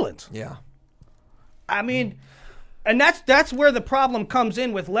going to Midlands. Yeah. I mean, and that's where the problem comes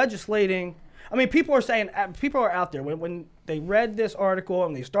in with legislating. I mean, people are out there when they read this article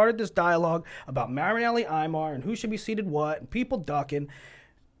and they started this dialogue about Marinelli, Imar, and who should be seated what, and people ducking.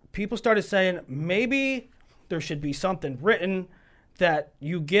 People started saying maybe there should be something written that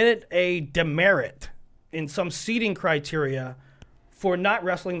you get a demerit in some seating criteria for not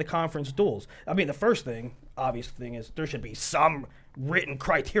wrestling the conference duels. I mean, the first thing, obvious thing, is there should be some written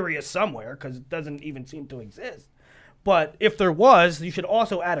criteria somewhere because it doesn't even seem to exist. But if there was, you should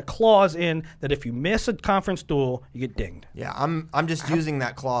also add a clause in that if you miss a conference duel, you get dinged. Yeah, I'm just using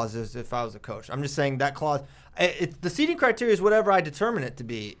that clause as if I was a coach. I'm just saying that clause. The seating criteria is whatever I determine it to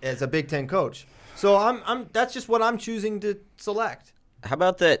be as a Big Ten coach. So that's just what I'm choosing to select. How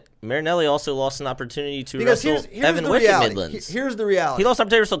about that? Marinelli also lost an opportunity to Because wrestle here's Evan the Wick at reality. Midlands. Here's the reality. He lost an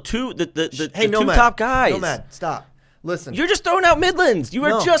opportunity to wrestle the Hey, two Nomad, top guys. Nomad, stop. Listen. You're just throwing out Midlands. You are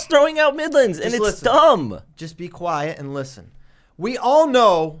No. just throwing out Midlands, and Just it's listen. dumb. Just be quiet and listen. We all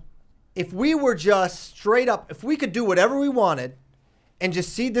know if we were just straight up, if we could do whatever we wanted and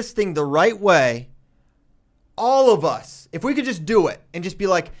just see this thing the right way, all of us, if we could just do it and just be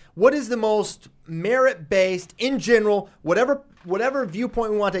like, what is the most merit-based, in general, whatever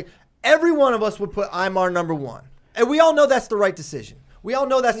viewpoint we want to take, every one of us would put Imar number one. And we all know that's the right decision. We all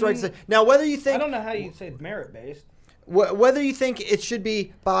know that's the right decision. Now, whether you think... I don't know how you say merit-based. Whether you think it should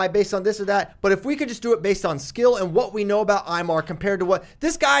be based on this or that, but if we could just do it based on skill and what we know about Imar compared to what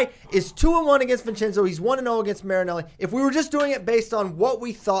this guy is 2-1 against Vincenzo, he's 1-0 against Marinelli. If we were just doing it based on what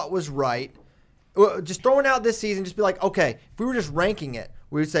we thought was right, just throwing out this season, just be like, okay, if we were just ranking it,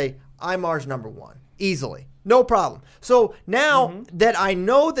 we would say Imar's number one easily, no problem. So now that I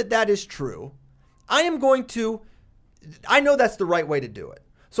know that is true, I know that's the right way to do it.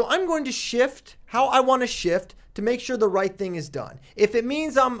 So I'm going to shift how I want to shift to make sure the right thing is done. If it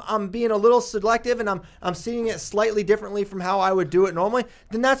means I'm being a little selective and I'm seeing it slightly differently from how I would do it normally,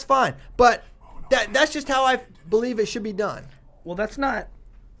 then that's fine. But that's just how I believe it should be done. Well, that's not...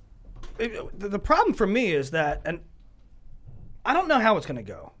 The problem for me is that, and I don't know how it's going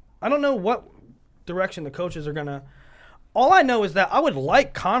to go. I don't know what direction the coaches are going to... All I know is that I would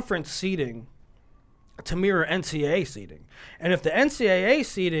like conference seating to mirror NCAA seating. And if the NCAA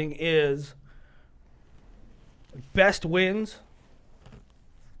seating is best wins,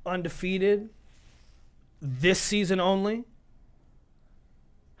 undefeated, this season only.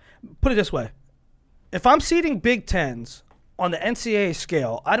 Put it this way. If I'm seating Big Tens on the NCAA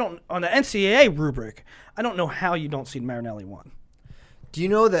scale, on the NCAA rubric, I don't know how you don't seed Marinelli 1. Do you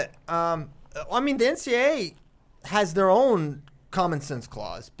know that, the NCAA has their own common sense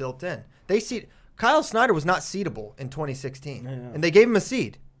clause built in. Kyle Snyder was not seedable in 2016, and they gave him a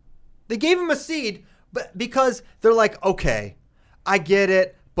seed. They gave him a seed but because they're like, okay, I get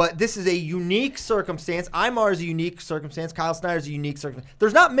it, but this is a unique circumstance. Imar is a unique circumstance. Kyle Snyder is a unique circumstance.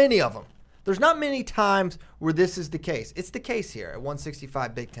 There's not many of them. There's not many times where this is the case. It's the case here at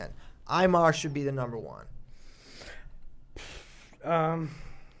 165 Big Ten. Imar should be the number one.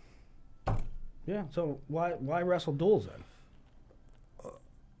 Yeah, so why wrestle duels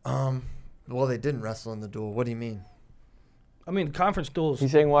then? Well, they didn't wrestle in the duel. What do you mean? I mean, conference duels.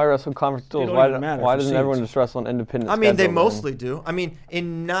 He's saying why wrestle conference duels? don't Why even matter doesn't for everyone seeds. just wrestle an independent? I mean, they schedule mostly do. I mean,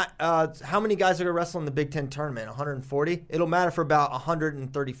 how many guys are going to wrestle in the Big Ten tournament? 140? It'll matter for about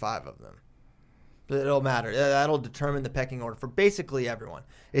 135 of them. It'll matter. That'll determine the pecking order for basically everyone.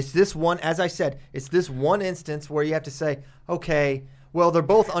 It's this one, as I said, it's this one instance where you have to say, okay, well, they're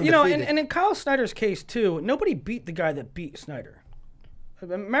both undefeated. And in Kyle Snyder's case, too, nobody beat the guy that beat Snyder.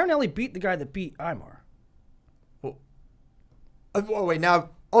 Marinelli beat the guy that beat Imar. Wait, now...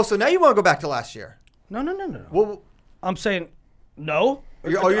 Oh, so now you want to go back to last year? No. Well, I'm saying no.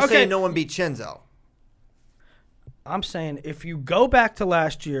 you're saying no one beat Chenzo. I'm saying if you go back to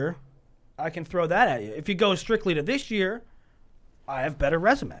last year, I can throw that at you. If you go strictly to this year, I have better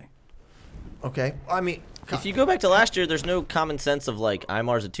resume. Okay. I mean... If you go back to last year, there's no common sense of like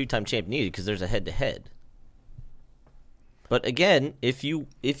Imar's a 2-time champ needed because there's a head-to-head. But again, if you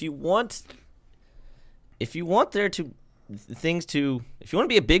want there to things to if you want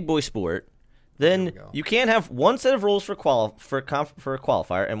to be a big boy sport, then you can't have one set of rules for a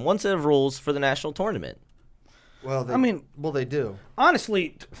qualifier and one set of rules for the national tournament. Well, they do.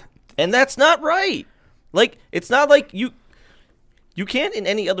 Honestly, And that's not right. Like, it's not like You can't in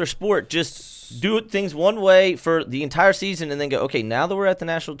any other sport just do things one way for the entire season and then go, okay, now that we're at the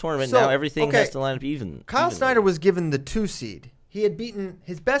national tournament, now everything has to line up even. Kyle Snyder was given the 2 seed. He had beaten –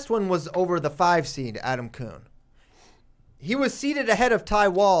 his best one was over the 5 seed, Adam Kuhn. He was seated ahead of Ty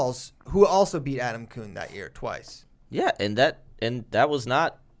Walls, who also beat Adam Kuhn that year twice. Yeah, and that was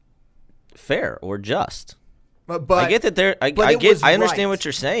not fair or just. But I get that I understand what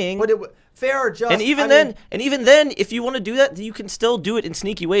you're saying. But fair or just. And even then, if you want to do that, you can still do it in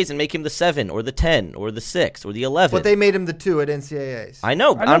sneaky ways and make him the 7 or the 10 or the 6 or the 11. But they made him the 2 at NCAAs. I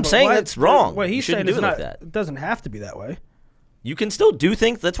know. I'm saying that's wrong. What he's saying do is it not. like that. It doesn't have to be that way. You can still do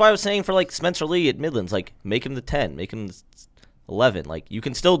things. That's why I was saying for like Spencer Lee at Midlands, like make him the 10, make him the 11. Like you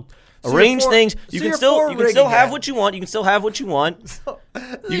can still arrange things. You can still have what you want. You can still have what you want.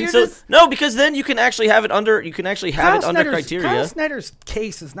 No, because then you can actually have it under. You can actually have it under criteria. Kyle Snyder's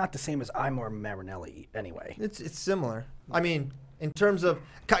case is not the same as Imar Marinelli anyway. It's similar. I mean, in terms of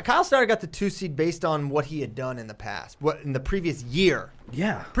Kyle Snyder got the 2 seed based on what he had done in the past, what in the previous year.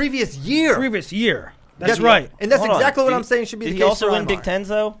 Yeah. Previous year. That's right. And that's exactly what I'm saying should be the case. Did he also for win Imar. Big Tens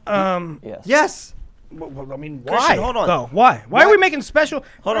though? Yes. Well, I mean, Christian, why? hold on. Though? Why? Why are we making special?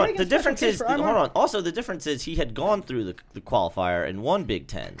 Hold on. The difference is. Also, the difference is he had gone through the qualifier and won Big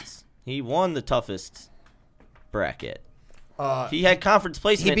Tens. He won the toughest bracket. He had conference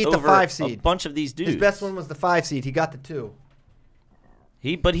placement. He beat over the 5 seed. A bunch of these dudes. His best one was the 5 seed. He got the 2.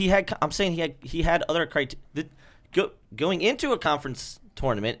 I'm saying he had other criteria. Going into a conference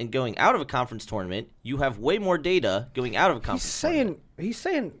tournament and going out of a conference tournament, you have way more data going out of a conference tournament. He's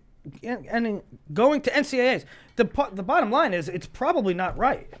saying, and going to NCAAs, the bottom line is it's probably not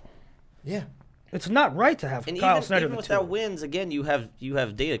right. Yeah. It's not right to have Kyle Snyder. Even without wins, again, you have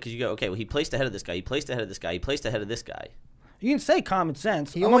data because you go, okay, well, he placed ahead of this guy, he placed ahead of this guy, he placed ahead of this guy. You can say common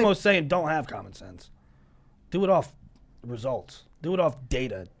sense. I'm almost saying don't have common sense. Do it off results. Do it off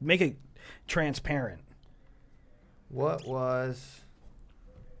data. Make it transparent. What are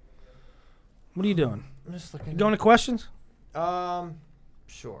you doing? I'm just looking. You going to questions?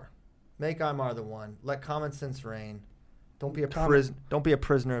 Sure. Make Imar the 1. Let common sense reign. Don't be a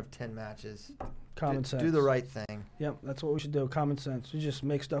prisoner of 10 matches. Common sense. Do the right thing. Yep, that's what we should do. Common sense. You just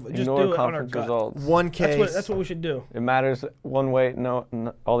make stuff. Ignore just do it on our conference gut. results. One case. That's what we should do. It matters one way.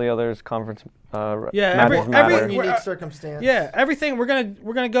 No, all the others conference. Every unique circumstance. Yeah, everything we're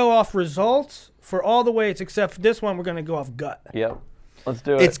gonna go off results for all the weights except for this one. We're gonna go off gut. Yep. Let's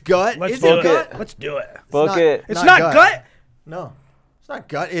do it. It's gut. Let's Is do it gut? Let's do it. Book it. It's not gut. No, it's not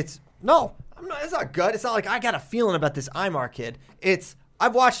gut. It's no. It's not gut. It's not like I got a feeling about this Imar kid.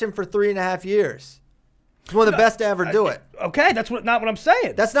 I've watched him for 3.5 years. He's one of the best to ever do it. Okay, that's not what I'm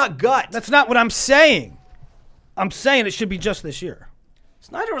saying. That's not gut. That's not what I'm saying. I'm saying it should be just this year.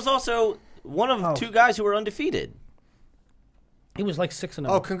 Snyder was also one of 2 guys who were undefeated. He was like 6-0.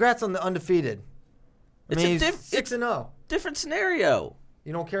 Oh, congrats on the undefeated. He's 6-0. Different scenario.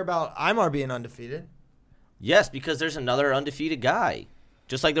 You don't care about Imar being undefeated? Yes, because there's another undefeated guy.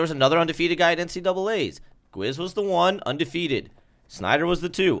 Just like there was another undefeated guy at NCAAs. Gwiz was the 1, undefeated. Snyder was the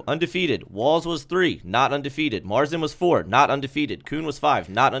 2, undefeated. Walls was 3, not undefeated. Marsden was 4, not undefeated. Kuhn was 5,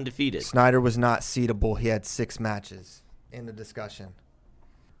 not undefeated. Snyder was not seedable. He had 6 matches in the discussion.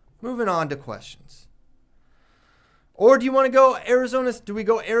 Moving on to questions. Or do you want to go Arizona? Do we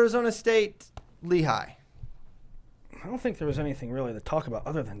go Arizona State, Lehigh? I don't think there was anything really to talk about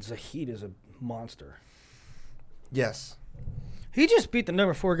other than Zahid is a monster. Yes. He just beat the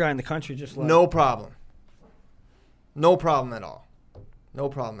number 4 guy in the country just like. No problem. No problem at all. No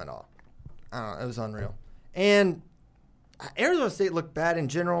problem at all. I don't know. It was unreal. And Arizona State looked bad in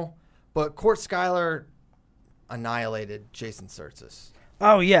general, but Court Schuyler annihilated Jason Surtis.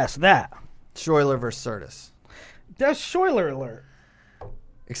 Oh, yes, that. Schuyler versus Surtis. That's Schuyler alert.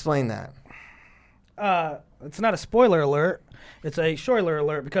 Explain that. It's not a spoiler alert. It's a Schuyler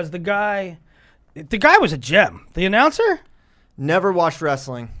alert because the guy was a gem. The announcer? Never watched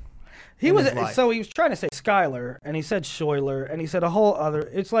wrestling. He was trying to say Schuyler, and he said Schuyler, and he said a whole other.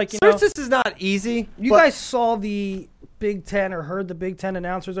 It's like Surtis is not easy. You guys saw the Big Ten or heard the Big Ten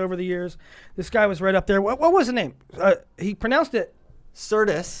announcers over the years. This guy was right up there. What was the name? He pronounced it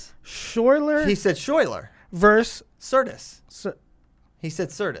Surtis. Schuyler. He said Schuyler. Versus Surtis. He said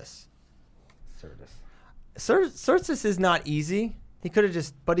Surtis. Surtis is not easy. He could have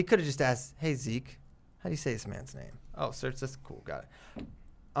just asked, "Hey Zeke, how do you say this man's name?" Oh, Surtis. Cool, got it.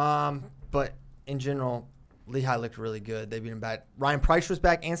 But in general, Lehigh looked really good. They beat him back. Ryan Price was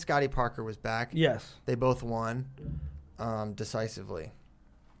back and Scotty Parker was back. Yes. They both won decisively,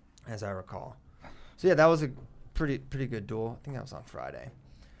 as I recall. So, yeah, that was a pretty good duel. I think that was on Friday.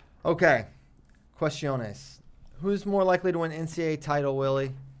 Okay. Questiones. Who's more likely to win NCAA title,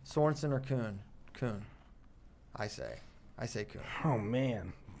 Willie? Sorensen or Kuhn? Kuhn. I say Kuhn. Oh,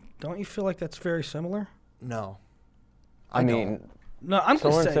 man. Don't you feel like that's very similar? No. I mean, No, I'm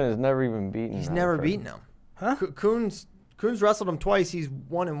going to Sorensen say. has never even beaten. He's never beaten him. Huh? Kuhn's wrestled him twice. He's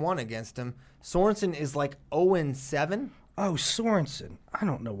 1-1 against him. Sorensen is like 0-7. Oh, Sorensen. I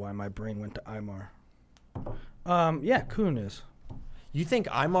don't know why my brain went to Imar. Yeah, Kuhn is. You think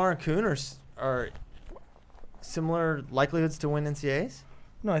Imar and Kuhn are similar likelihoods to win NCAAs?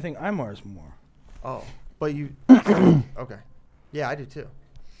 No, I think Imar is more. Oh, but you okay? Yeah, I do too.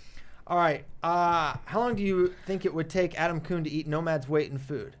 All right. How long do you think it would take Adam Kuhn to eat Nomad's weight in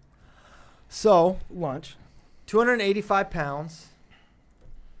food? So, Lunch. 285 pounds.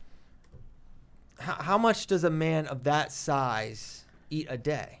 How much does a man of that size eat a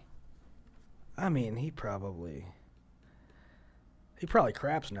day? I mean, he probably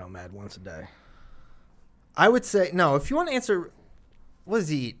craps Nomad once a day. I would say no. If you want to answer, what does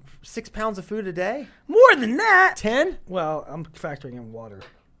he eat? 6 pounds of food a day? More than that. 10? Well, I'm factoring in water.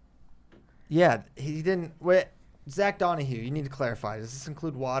 Yeah, he didn't. Wait, Zach Donahue, you need to clarify. Does this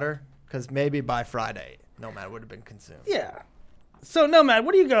include water? Because maybe by Friday, Nomad would have been consumed. Yeah. So Nomad,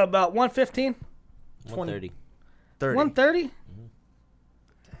 what do you go about 115? 130. 30. 130?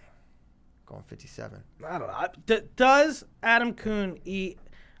 Going 57. I don't know. Does Adam Kuhn eat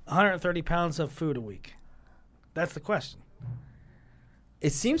 130 pounds of food a week? That's the question.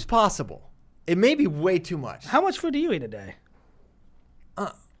 It seems possible. It may be way too much. How much food do you eat a day?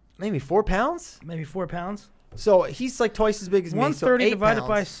 Maybe 4 pounds? Maybe 4 pounds? So he's like twice as big as me. 130 so 8 divided pounds.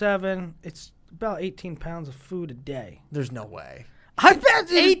 by 7, it's about 18 pounds of food a day. There's no way. I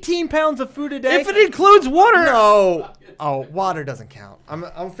bet 18 pounds of food a day? if it includes water. No. Oh, water doesn't count. I'm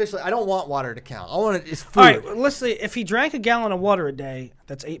officially, I don't want water to count. I want it is food. All right, let's see. If he drank a gallon of water a day,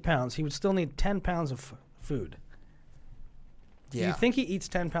 that's 8 pounds. He would still need 10 pounds of food. Do Yeah. you think he eats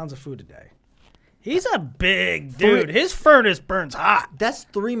 10 pounds of food a day? He's a big dude. His furnace burns hot. That's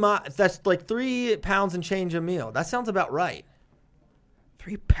that's like 3 pounds and change a meal. That sounds about right.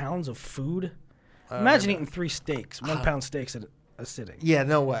 3 pounds of food? Imagine eating 3 steaks, 1 pound steaks at a sitting. Yeah,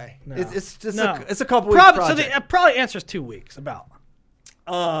 no way. No. It's just No. it's a couple weeks So project. the probably answers 2 weeks about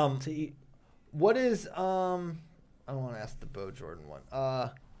to eat. What is I don't want to ask the Bo Jordan one.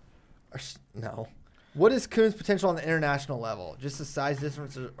 No. What is Kuhn's potential on the international level? Just a size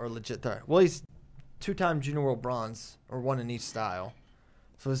difference or legit threat? Well, he's 2-time junior world bronze, or 1 in each style,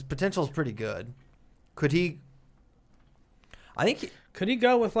 so his potential is pretty good. Could he? I think. Could he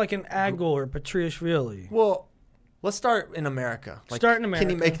go with like an Agul or Patriashvili? Well, let's start in America. Start in America.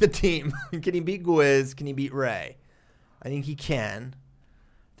 Can he make the team? Can he beat Guiz? Can he beat Ray? I think he can.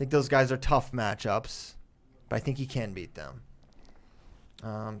 I think those guys are tough matchups, but I think he can beat them.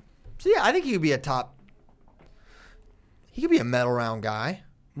 So yeah, I think he could be a top. He could be a medal round guy.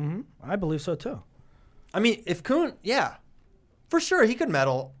 Mm-hmm. I believe so too. I mean, if Kuhn, yeah, for sure he could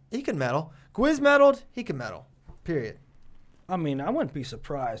medal. He could medal. Guiz medaled. He could medal. Period. I mean, I wouldn't be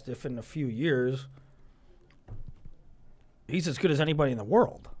surprised if in a few years he's as good as anybody in the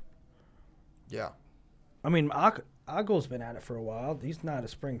world. Yeah. I mean, Agul's been at it for a while. He's not a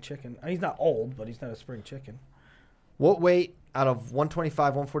spring chicken. He's not old, but he's not a spring chicken. What weight out of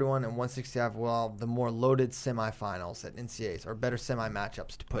 125, 141, and 165 will the more loaded semifinals at NCAAs or better semi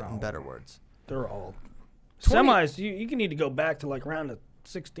matchups, to put in better words? They're all 20 semis. You can need to go back to like round of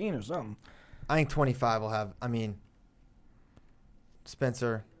 16 or something. I think 25 will have, I mean,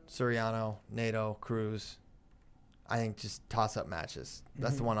 Spencer, Suriano, Nato, Cruz. I think just toss-up matches.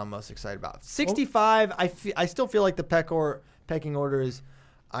 That's the one I'm most excited about. 65, I still feel like the pecking order is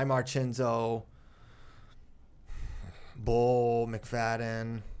Imar Chinzo, Bull,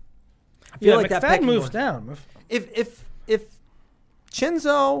 McFadden. I feel like that McFadden pecking moves order- down. If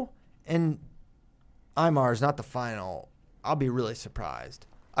Chinzo and Imar is not the final, I'll be really surprised.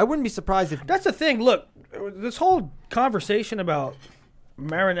 I wouldn't be surprised if That's the thing. Look, this whole conversation about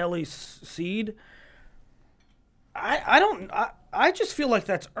Marinelli's seed, I just feel like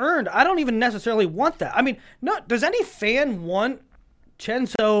that's earned. I don't even necessarily want that. I mean, no. Does any fan want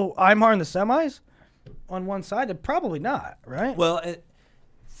Chenzo Imar in the semis on one side? Probably not, right? Well,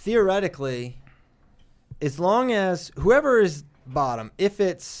 theoretically, as long as whoever is bottom, if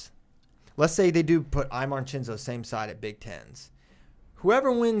it's, let's say they do put Imar and Chinzo same side at Big Tens,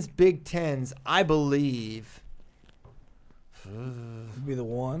 whoever wins Big Tens, I believe. Be the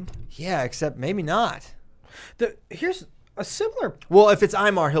one. Yeah, except maybe not. Here's a similar. Well, if it's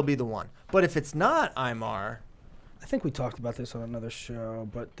Imar, he'll be the one. But if it's not Imar, I think we talked about this on another show,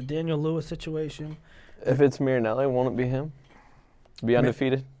 but the Daniel Lewis situation. If it's Marinelli, won't it be him? Be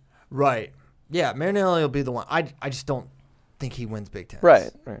undefeated? right. Yeah, Marinelli will be the one. I just don't think he wins Big Ten.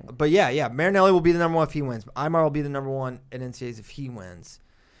 Right. But yeah, Marinelli will be the number one if he wins. Aymar will be the number one at NCAAs if he wins.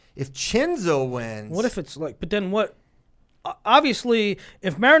 If Chenzo wins, What if it's like? But then what? Obviously,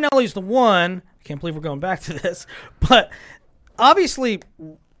 if Marinelli's the one, I can't believe we're going back to this. But obviously,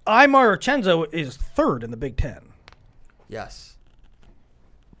 Aymar or Chenzo is third in the Big Ten. yes.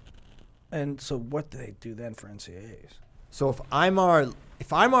 And so, what do they do then for NCAAs? So if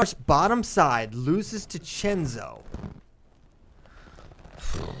Aymar's bottom side loses to Chenzo,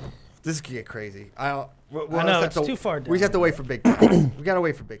 this could get crazy. I know, it's too far down. We just have to wait for Big Ten. We got to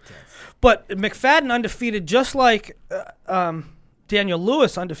wait for Big Ten. But McFadden undefeated, just like Daniel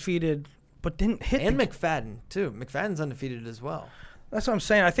Lewis undefeated, but didn't hit. And McFadden, too. McFadden's undefeated as well. That's what I'm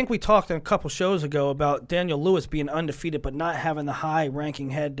saying. I think we talked a couple shows ago about Daniel Lewis being undefeated but not having the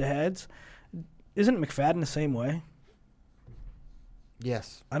high-ranking head-to-heads. Isn't McFadden the same way?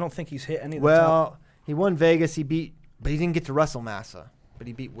 Yes. I don't think he's hit any of the top. Well, he won Vegas. But he didn't get to wrestle Massa. But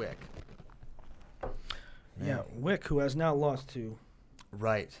he beat Wick. Yeah, Wick, who has now lost to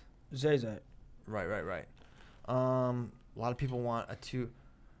Right. Zay. Right. A lot of people want a 2.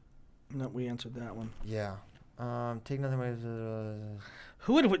 No, we answered that one. Yeah. Take nothing away.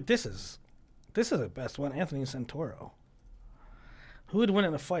 Who would this is the best one, Anthony Santoro. Who would win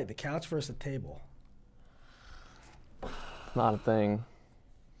in a fight, the couch versus the table? Not a thing.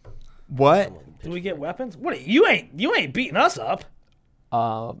 What? Do we get weapons? What you ain't beating us up.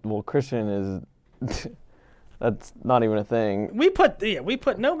 Well, Christian is. That's not even a thing. We put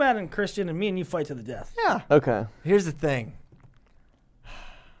Nomad and Christian and me and you fight to the death. Yeah. Okay. Here's the thing.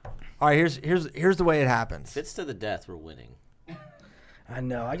 All right, here's the way it happens. If it's to the death, we're winning. I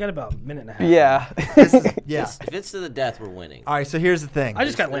know. I got about a minute and a half. Yeah. Yeah. If it's to the death, we're winning. All right, so here's the thing. I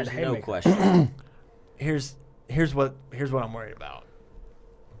just got There's landed no haymaker. question. Here's what I'm worried about.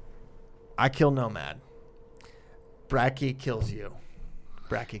 I kill Nomad. Bracky kills you.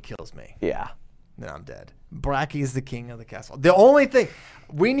 Bracky kills me. Yeah. Then I'm dead. Bracky is the king of the castle. The only thing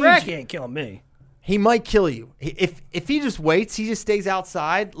we need. Bracky ain't killing me. He might kill you. If he just waits, he just stays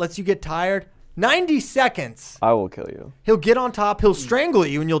outside, lets you get tired. 90 seconds. I will kill you. He'll get on top. He'll strangle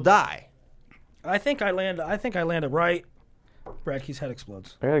you, and you'll die. I think I landed right. Bracky's head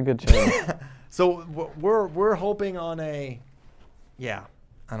explodes. I got a good chance. So we're hoping on a. Yeah,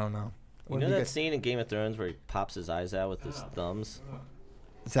 I don't know. You know that scene in Game of Thrones where he pops his eyes out with his thumbs?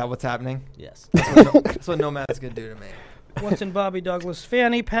 Is that what's happening? Yes. That's what Nomad's gonna do to me. What's in Bobby Douglas'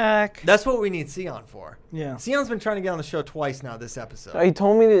 fanny pack? That's what we need Sion for. Yeah. Sion's been trying to get on the show twice now this episode. He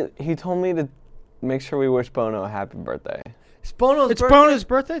told me to make sure we wish Bono a happy birthday. It's Bono's It's birthday. Bono's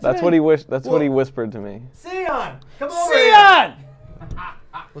birthday today? That's what he wished. That's what he whispered to me. Sion, come over. Sion!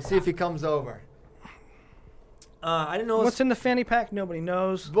 We'll see if he comes over. I didn't know. What's in the fanny pack? Nobody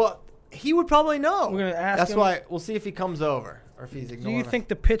knows. But he would probably know. We're gonna ask That's him. why we'll see if he comes over or if he's Do ignoring you us. think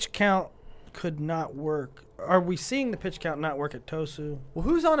the pitch count could not work? Are we seeing the pitch count not work at Tosu? Well,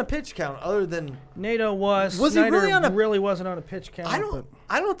 who's on a pitch count other than? NATO was. Was he Snyder really on a- really wasn't on a pitch count.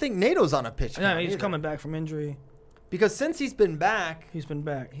 I don't think NATO's on a pitch count. No, he's either. coming back from injury. Because since he's been back, He's been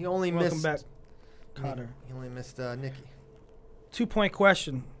back. he only Welcome missed. back, Cotter. He only missed Nikki. 2-point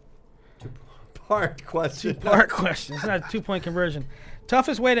question. Part question. Part question. It's not a 2-point conversion.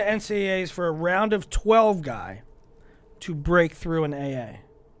 Toughest way to NCAAs for a round of 12 guy to break through an AA.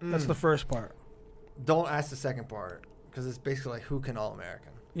 That's the first part. Don't ask the second part because it's basically like who can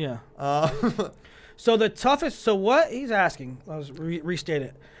All-American. Yeah. Uh, So the toughest. So what he's asking. Let's restate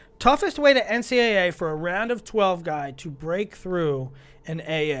it. Toughest way to NCAA for a round of 12 guy to break through an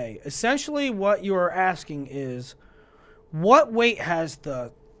AA. Essentially, what you are asking is, what weight has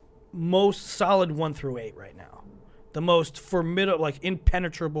the most solid 1 through 8 right now? The most formidable, like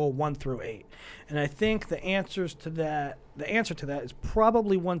impenetrable 1 through 8. And I think the answer to that is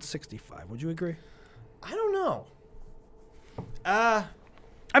probably 165. Would you agree? I don't know. I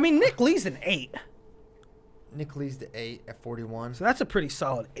mean, Nick Lee's an 8, Nick Lee's the 8 at 41, so that's a pretty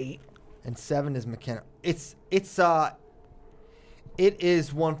solid 8. and 7 is McKenna. It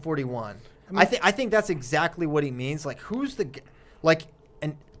is 141. I think that's exactly what he means. Like who's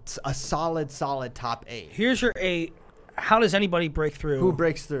a solid top 8. Here's your 8. How does anybody break through? Who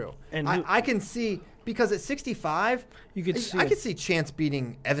breaks through? And I can see because at 65, You could see I it. could see Chance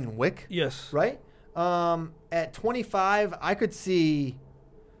beating Evan Wick. Yes. Right. At 25, I could see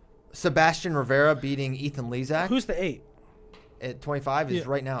Sebastian Rivera beating Ethan Lezak. Who's the 8? At 25 is Yeah.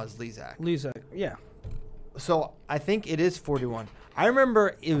 right now is Lezak. Lisa. Yeah. So I think it is 41. I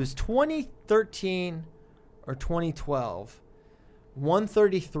remember it was 2013 or 2012.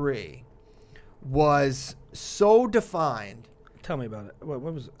 133 was so defined Tell me about it. What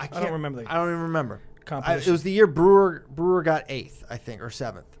was it? I don't remember. I don't even remember. Competition. It was the year Brewer got 8th, I think, or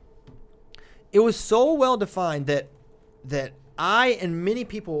 7th. It was so well defined that I and many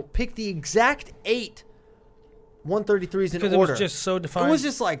people picked the exact 8 133s in order. Because it was just so defined. It was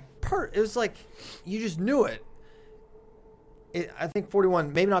just like it was like you just knew it. I think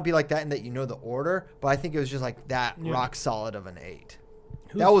 41 maybe not be like that in that you know the order, but I think it was just like that rock solid of an 8.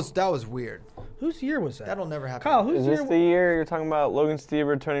 That was weird. Whose year was that? That'll never happen. Kyle, whose Is year? this the year you're talking about? Logan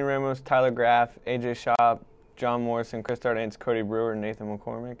Stieber, Tony Ramos, Tyler Graff, AJ Shop, John Morrison, Chris Dardanes, Cody Brewer, and Nathan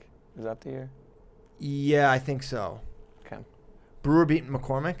McCormick? Is that the year? Yeah, I think so. Okay. Brewer beating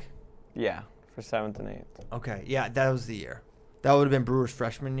McCormick? Yeah, for 7th and 8th. Okay, yeah, that was the year. That would have been Brewer's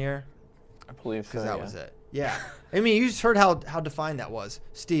freshman year I believe so. because that was it. Yeah. I mean, you just heard how defined that was.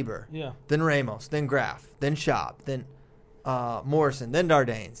 Stieber. Yeah. Then Ramos. Then Graff. Then Shop. Then Morrison. Then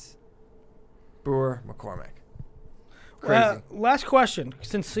Dardanes. Brewer, McCormick. Crazy. Last question,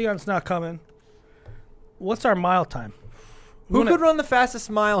 since Sion's not coming. What's our mile time? Who could run the fastest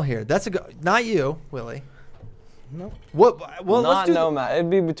mile here? That's not you, Willie. No. What? Well, Not let's do. Nomad. It'd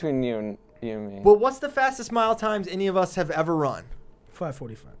be between you and me. Well, what's the fastest mile times any of us have ever run?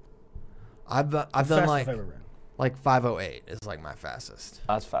 5:45. I've done Fastest like I've ever ran. 5:08 is like my fastest.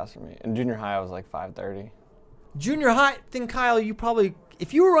 That's fast for me. In junior high, I was like 5:30. Junior high, then Kyle, you probably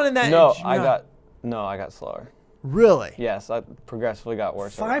if you were running that. No, in junior high- I got slower. Really. Yes, I progressively got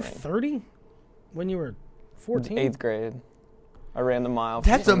worse. at running. 5:30 when you were 14. 8th grade. I ran the mile.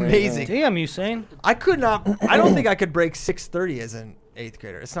 That's for some reason. amazing. Damn, Usain. I could not. I don't think I could break 6:30 as an 8th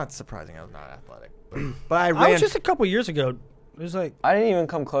grader. It's not surprising. I was not athletic, but I ran. I was just a couple years ago. It was like I didn't even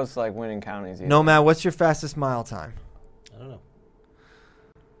come close to like winning counties either. Nomad, what's your fastest mile time? I don't know.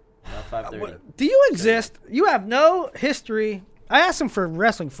 Not 5:30. Do you exist? You have no history. I asked him for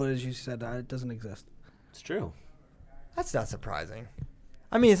wrestling footage. You said it doesn't exist. It's true. That's not surprising.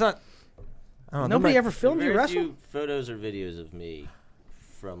 I mean, it's not. I don't know. Nobody there ever filmed you Very wrestle? few photos or videos of me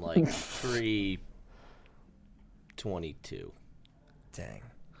from like pre-22. Dang.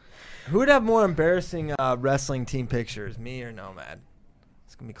 Who would have more embarrassing wrestling team pictures, me or Nomad?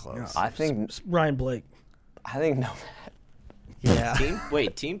 It's gonna be close. I think Ryan Blake. Nomad. Yeah.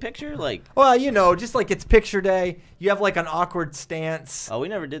 Team picture? Like, Well, just like it's picture day. You have like an awkward stance. oh, we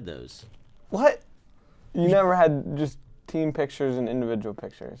never did those. What? You never had just team pictures and individual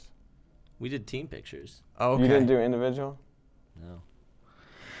pictures. We did team pictures. Okay. You didn't do individual. No.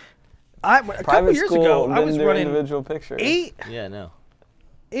 A couple Private years school ago, I didn't was do running individual pictures. Yeah, no.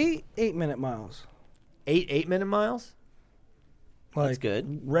 8-minute miles. 8 miles. miles? That's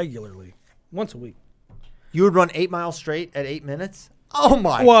good. Regularly, once a week. You would run 8 miles straight at 8 minutes? Oh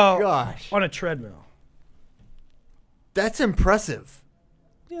my gosh. On a treadmill. That's impressive.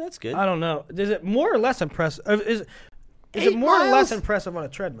 Yeah, that's good. I don't know. Is it more or less impressive? Is 8 it more or less miles? impressive on a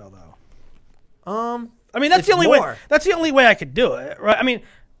treadmill though? I I mean, that's It's the only way. more. That's the only way I could do it, right? I mean,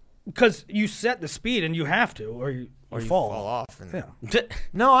 because you set the speed and you have to, or you fall. off. And Yeah.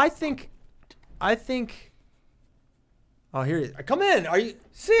 No, I think. Oh, here he is. Come in. Are you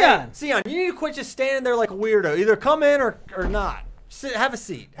Sion. Sion, you need to quit just standing there like a weirdo. Either come in or not. Sit. Have a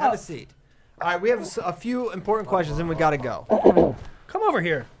seat. Have a seat. All right, we have a few important questions and we gotta go. Come over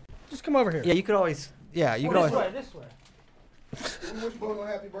here. Just come over here. Yeah, you could always. Yeah, you could always. This way. Wish Bono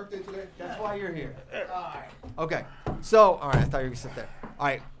happy birthday today. That's why you're here. Okay. So, all right, I thought you were gonna sit there. All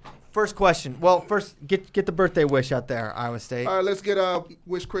right. First question. Well, first get the birthday wish out there, Iowa State. All right, let's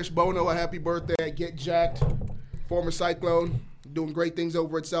wish Chris Bono a happy birthday. Get jacked. Former Cyclone, doing great things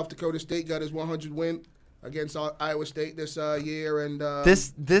over at South Dakota State. Got his 100 win against Iowa State this year, and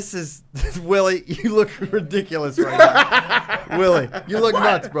This is Willie. You look ridiculous right now. Willie, you look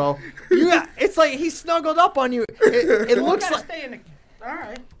nuts, bro. It's like he snuggled up on you. It looks like. Stay in the. All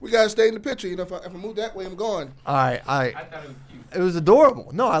right. we gotta stay in the picture. You know, if I move that way, I'm gone. All right, I thought it was cute. It was adorable.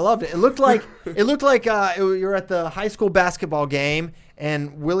 No, I loved it. It looked like you're at the high school basketball game,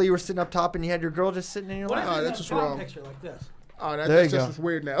 and Willie, you were sitting up top, and you had your girl just sitting in your lap. that's just wrong. Picture like this. Oh, There that's you just go.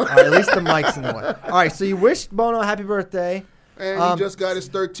 weird now. All right, at least the mic's in the way. All right, so you wished Bono happy birthday. And he just got his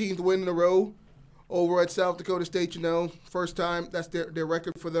 13th win in a row over at South Dakota State. You know, first time. That's their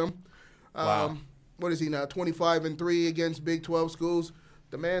record for them. Wow. What is he now? 25-3 against Big 12 schools.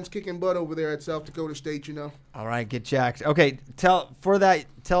 The man's kicking butt over there at South Dakota State. You know. All right, get jacked. Okay, tell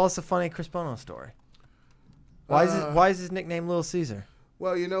us a funny Chris Bono story. Why is his nickname Little Caesar?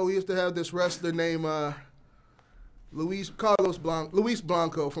 Well, you know, he used to have this wrestler named Luis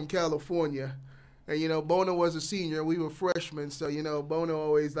Blanco from California. And, you know, Bono was a senior. We were freshmen. So, you know, Bono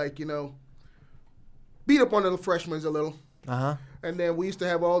always, beat up on the freshmen a little. Uh-huh. And then we used to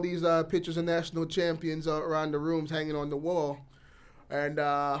have all these pictures of national champions around the rooms hanging on the wall. And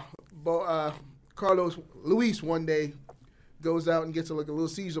Luis one day goes out and gets a little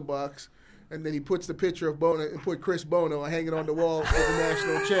Caesar box, and then he puts the picture of Bono and put Chris Bono hanging on the wall as the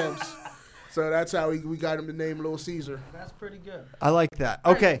national champs. So that's how we got him the name Little Caesar. That's pretty good. I like that.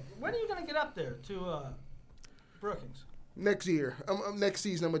 Okay. Hey, when are you going to get up there to Brookings? Next year. Next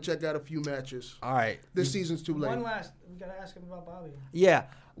season, I'm going to check out a few matches. All right. This season's too late. We got to ask him about Bobby. Yeah.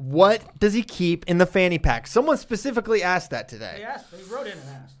 What does he keep in the fanny pack? Someone specifically asked that today. They wrote in and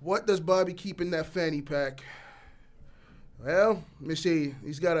asked. What does Bobby keep in that fanny pack? Well, let me see.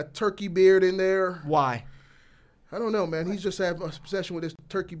 He's got a turkey beard in there. Why? I don't know, man. He's just have a obsession with this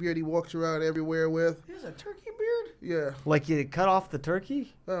turkey beard he walks around everywhere with. He has a turkey beard? Yeah. Like you cut off the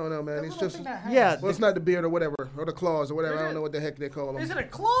turkey? I don't know, man. It's just... Yeah. Well, it's not the beard or whatever, or the claws or whatever. I don't know what the heck they call them. Is it a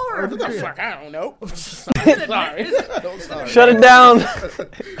claw or the what the beard? fuck? I don't know. Sorry. Shut it down.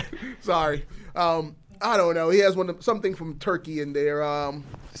 Sorry. I don't know. He has something from Turkey in there.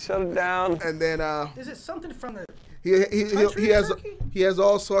 Shut it down. And then Is it something from the he has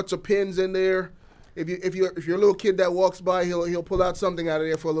all sorts of pins in there. If you're a little kid that walks by, he'll pull out something out of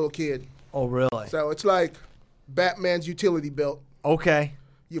there for a little kid. Oh, really? So it's like Batman's utility belt. Okay.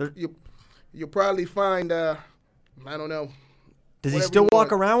 You'll probably find I don't know. Does he whatever still you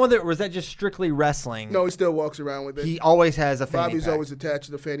walk want. around with it, or is that just strictly wrestling? No, he still walks around with it. He always has a fanny Bobby's pack. always attached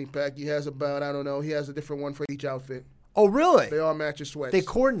to the fanny pack. He has about, I don't know, he has a different one for each outfit. Oh, really? They all match his sweats. They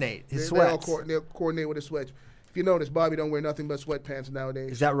coordinate his They all sweats. they coordinate with his sweats. If you notice, Bobby don't wear nothing but sweatpants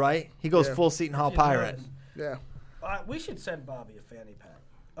nowadays. Is that right? He goes Yeah. full Seton Hall Pirate. Yeah. We should send Bobby a fanny pack.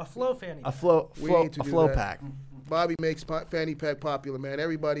 A flow fanny pack. We need to do flow that. pack. Bobby makes fanny pack popular, man.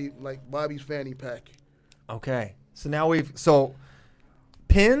 Everybody like Bobby's fanny pack. Okay. So now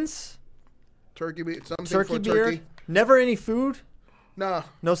pins, Turkey beard, something turkey for beard, turkey. never any food, Nah,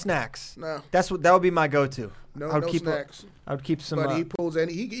 no snacks. nah, That would be my go-to. no, I would no keep snacks. I would keep some. But he pulls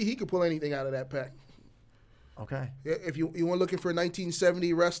he could pull anything out of that pack. Okay. Yeah, if you want looking for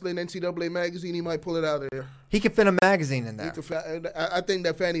 1970 wrestling NCAA magazine, he might pull it out of there. He could fit a magazine in there. I think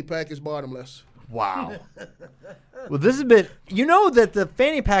that fanny pack is bottomless. Wow. Well, this has been. You know that the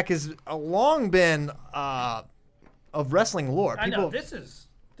fanny pack has long been of wrestling lore. I know this is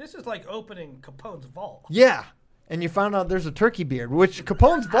like opening Capone's vault. Yeah. And you found out there's a turkey beard, which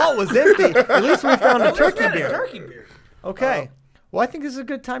Capone's vault was empty. At least we found a turkey beard. Turkey beard. Okay. Well, I think this is a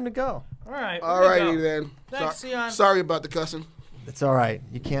good time to go. All right. All righty then. Thanks, Sion. Sorry about the cussing. It's all right.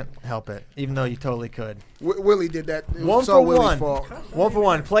 You can't help it, even though you totally could. Willie did that. It One was for all Willie's one. fault. 1 for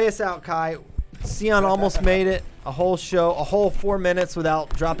 1. Play us out, Kai. Sion almost made it. A whole show, a whole 4 minutes without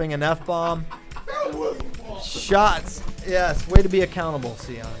dropping an F-bomb. Shots. Yes. Way to be accountable,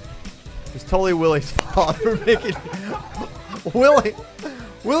 Sion. It was totally Willie's fault for making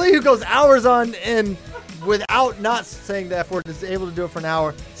Willie, who goes hours on end without not saying the F word, is able to do it for an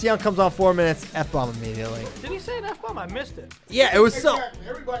hour. Sion comes on 4 minutes, F-bomb immediately. Did he say an F-bomb? I missed it. Yeah, it was so.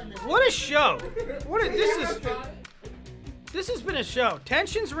 What a show. This has been a show.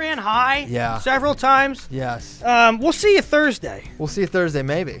 Tensions ran high. Yeah. Several times. Yes. We'll see you Thursday. We'll see you Thursday,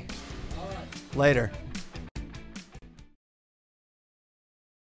 maybe. Later.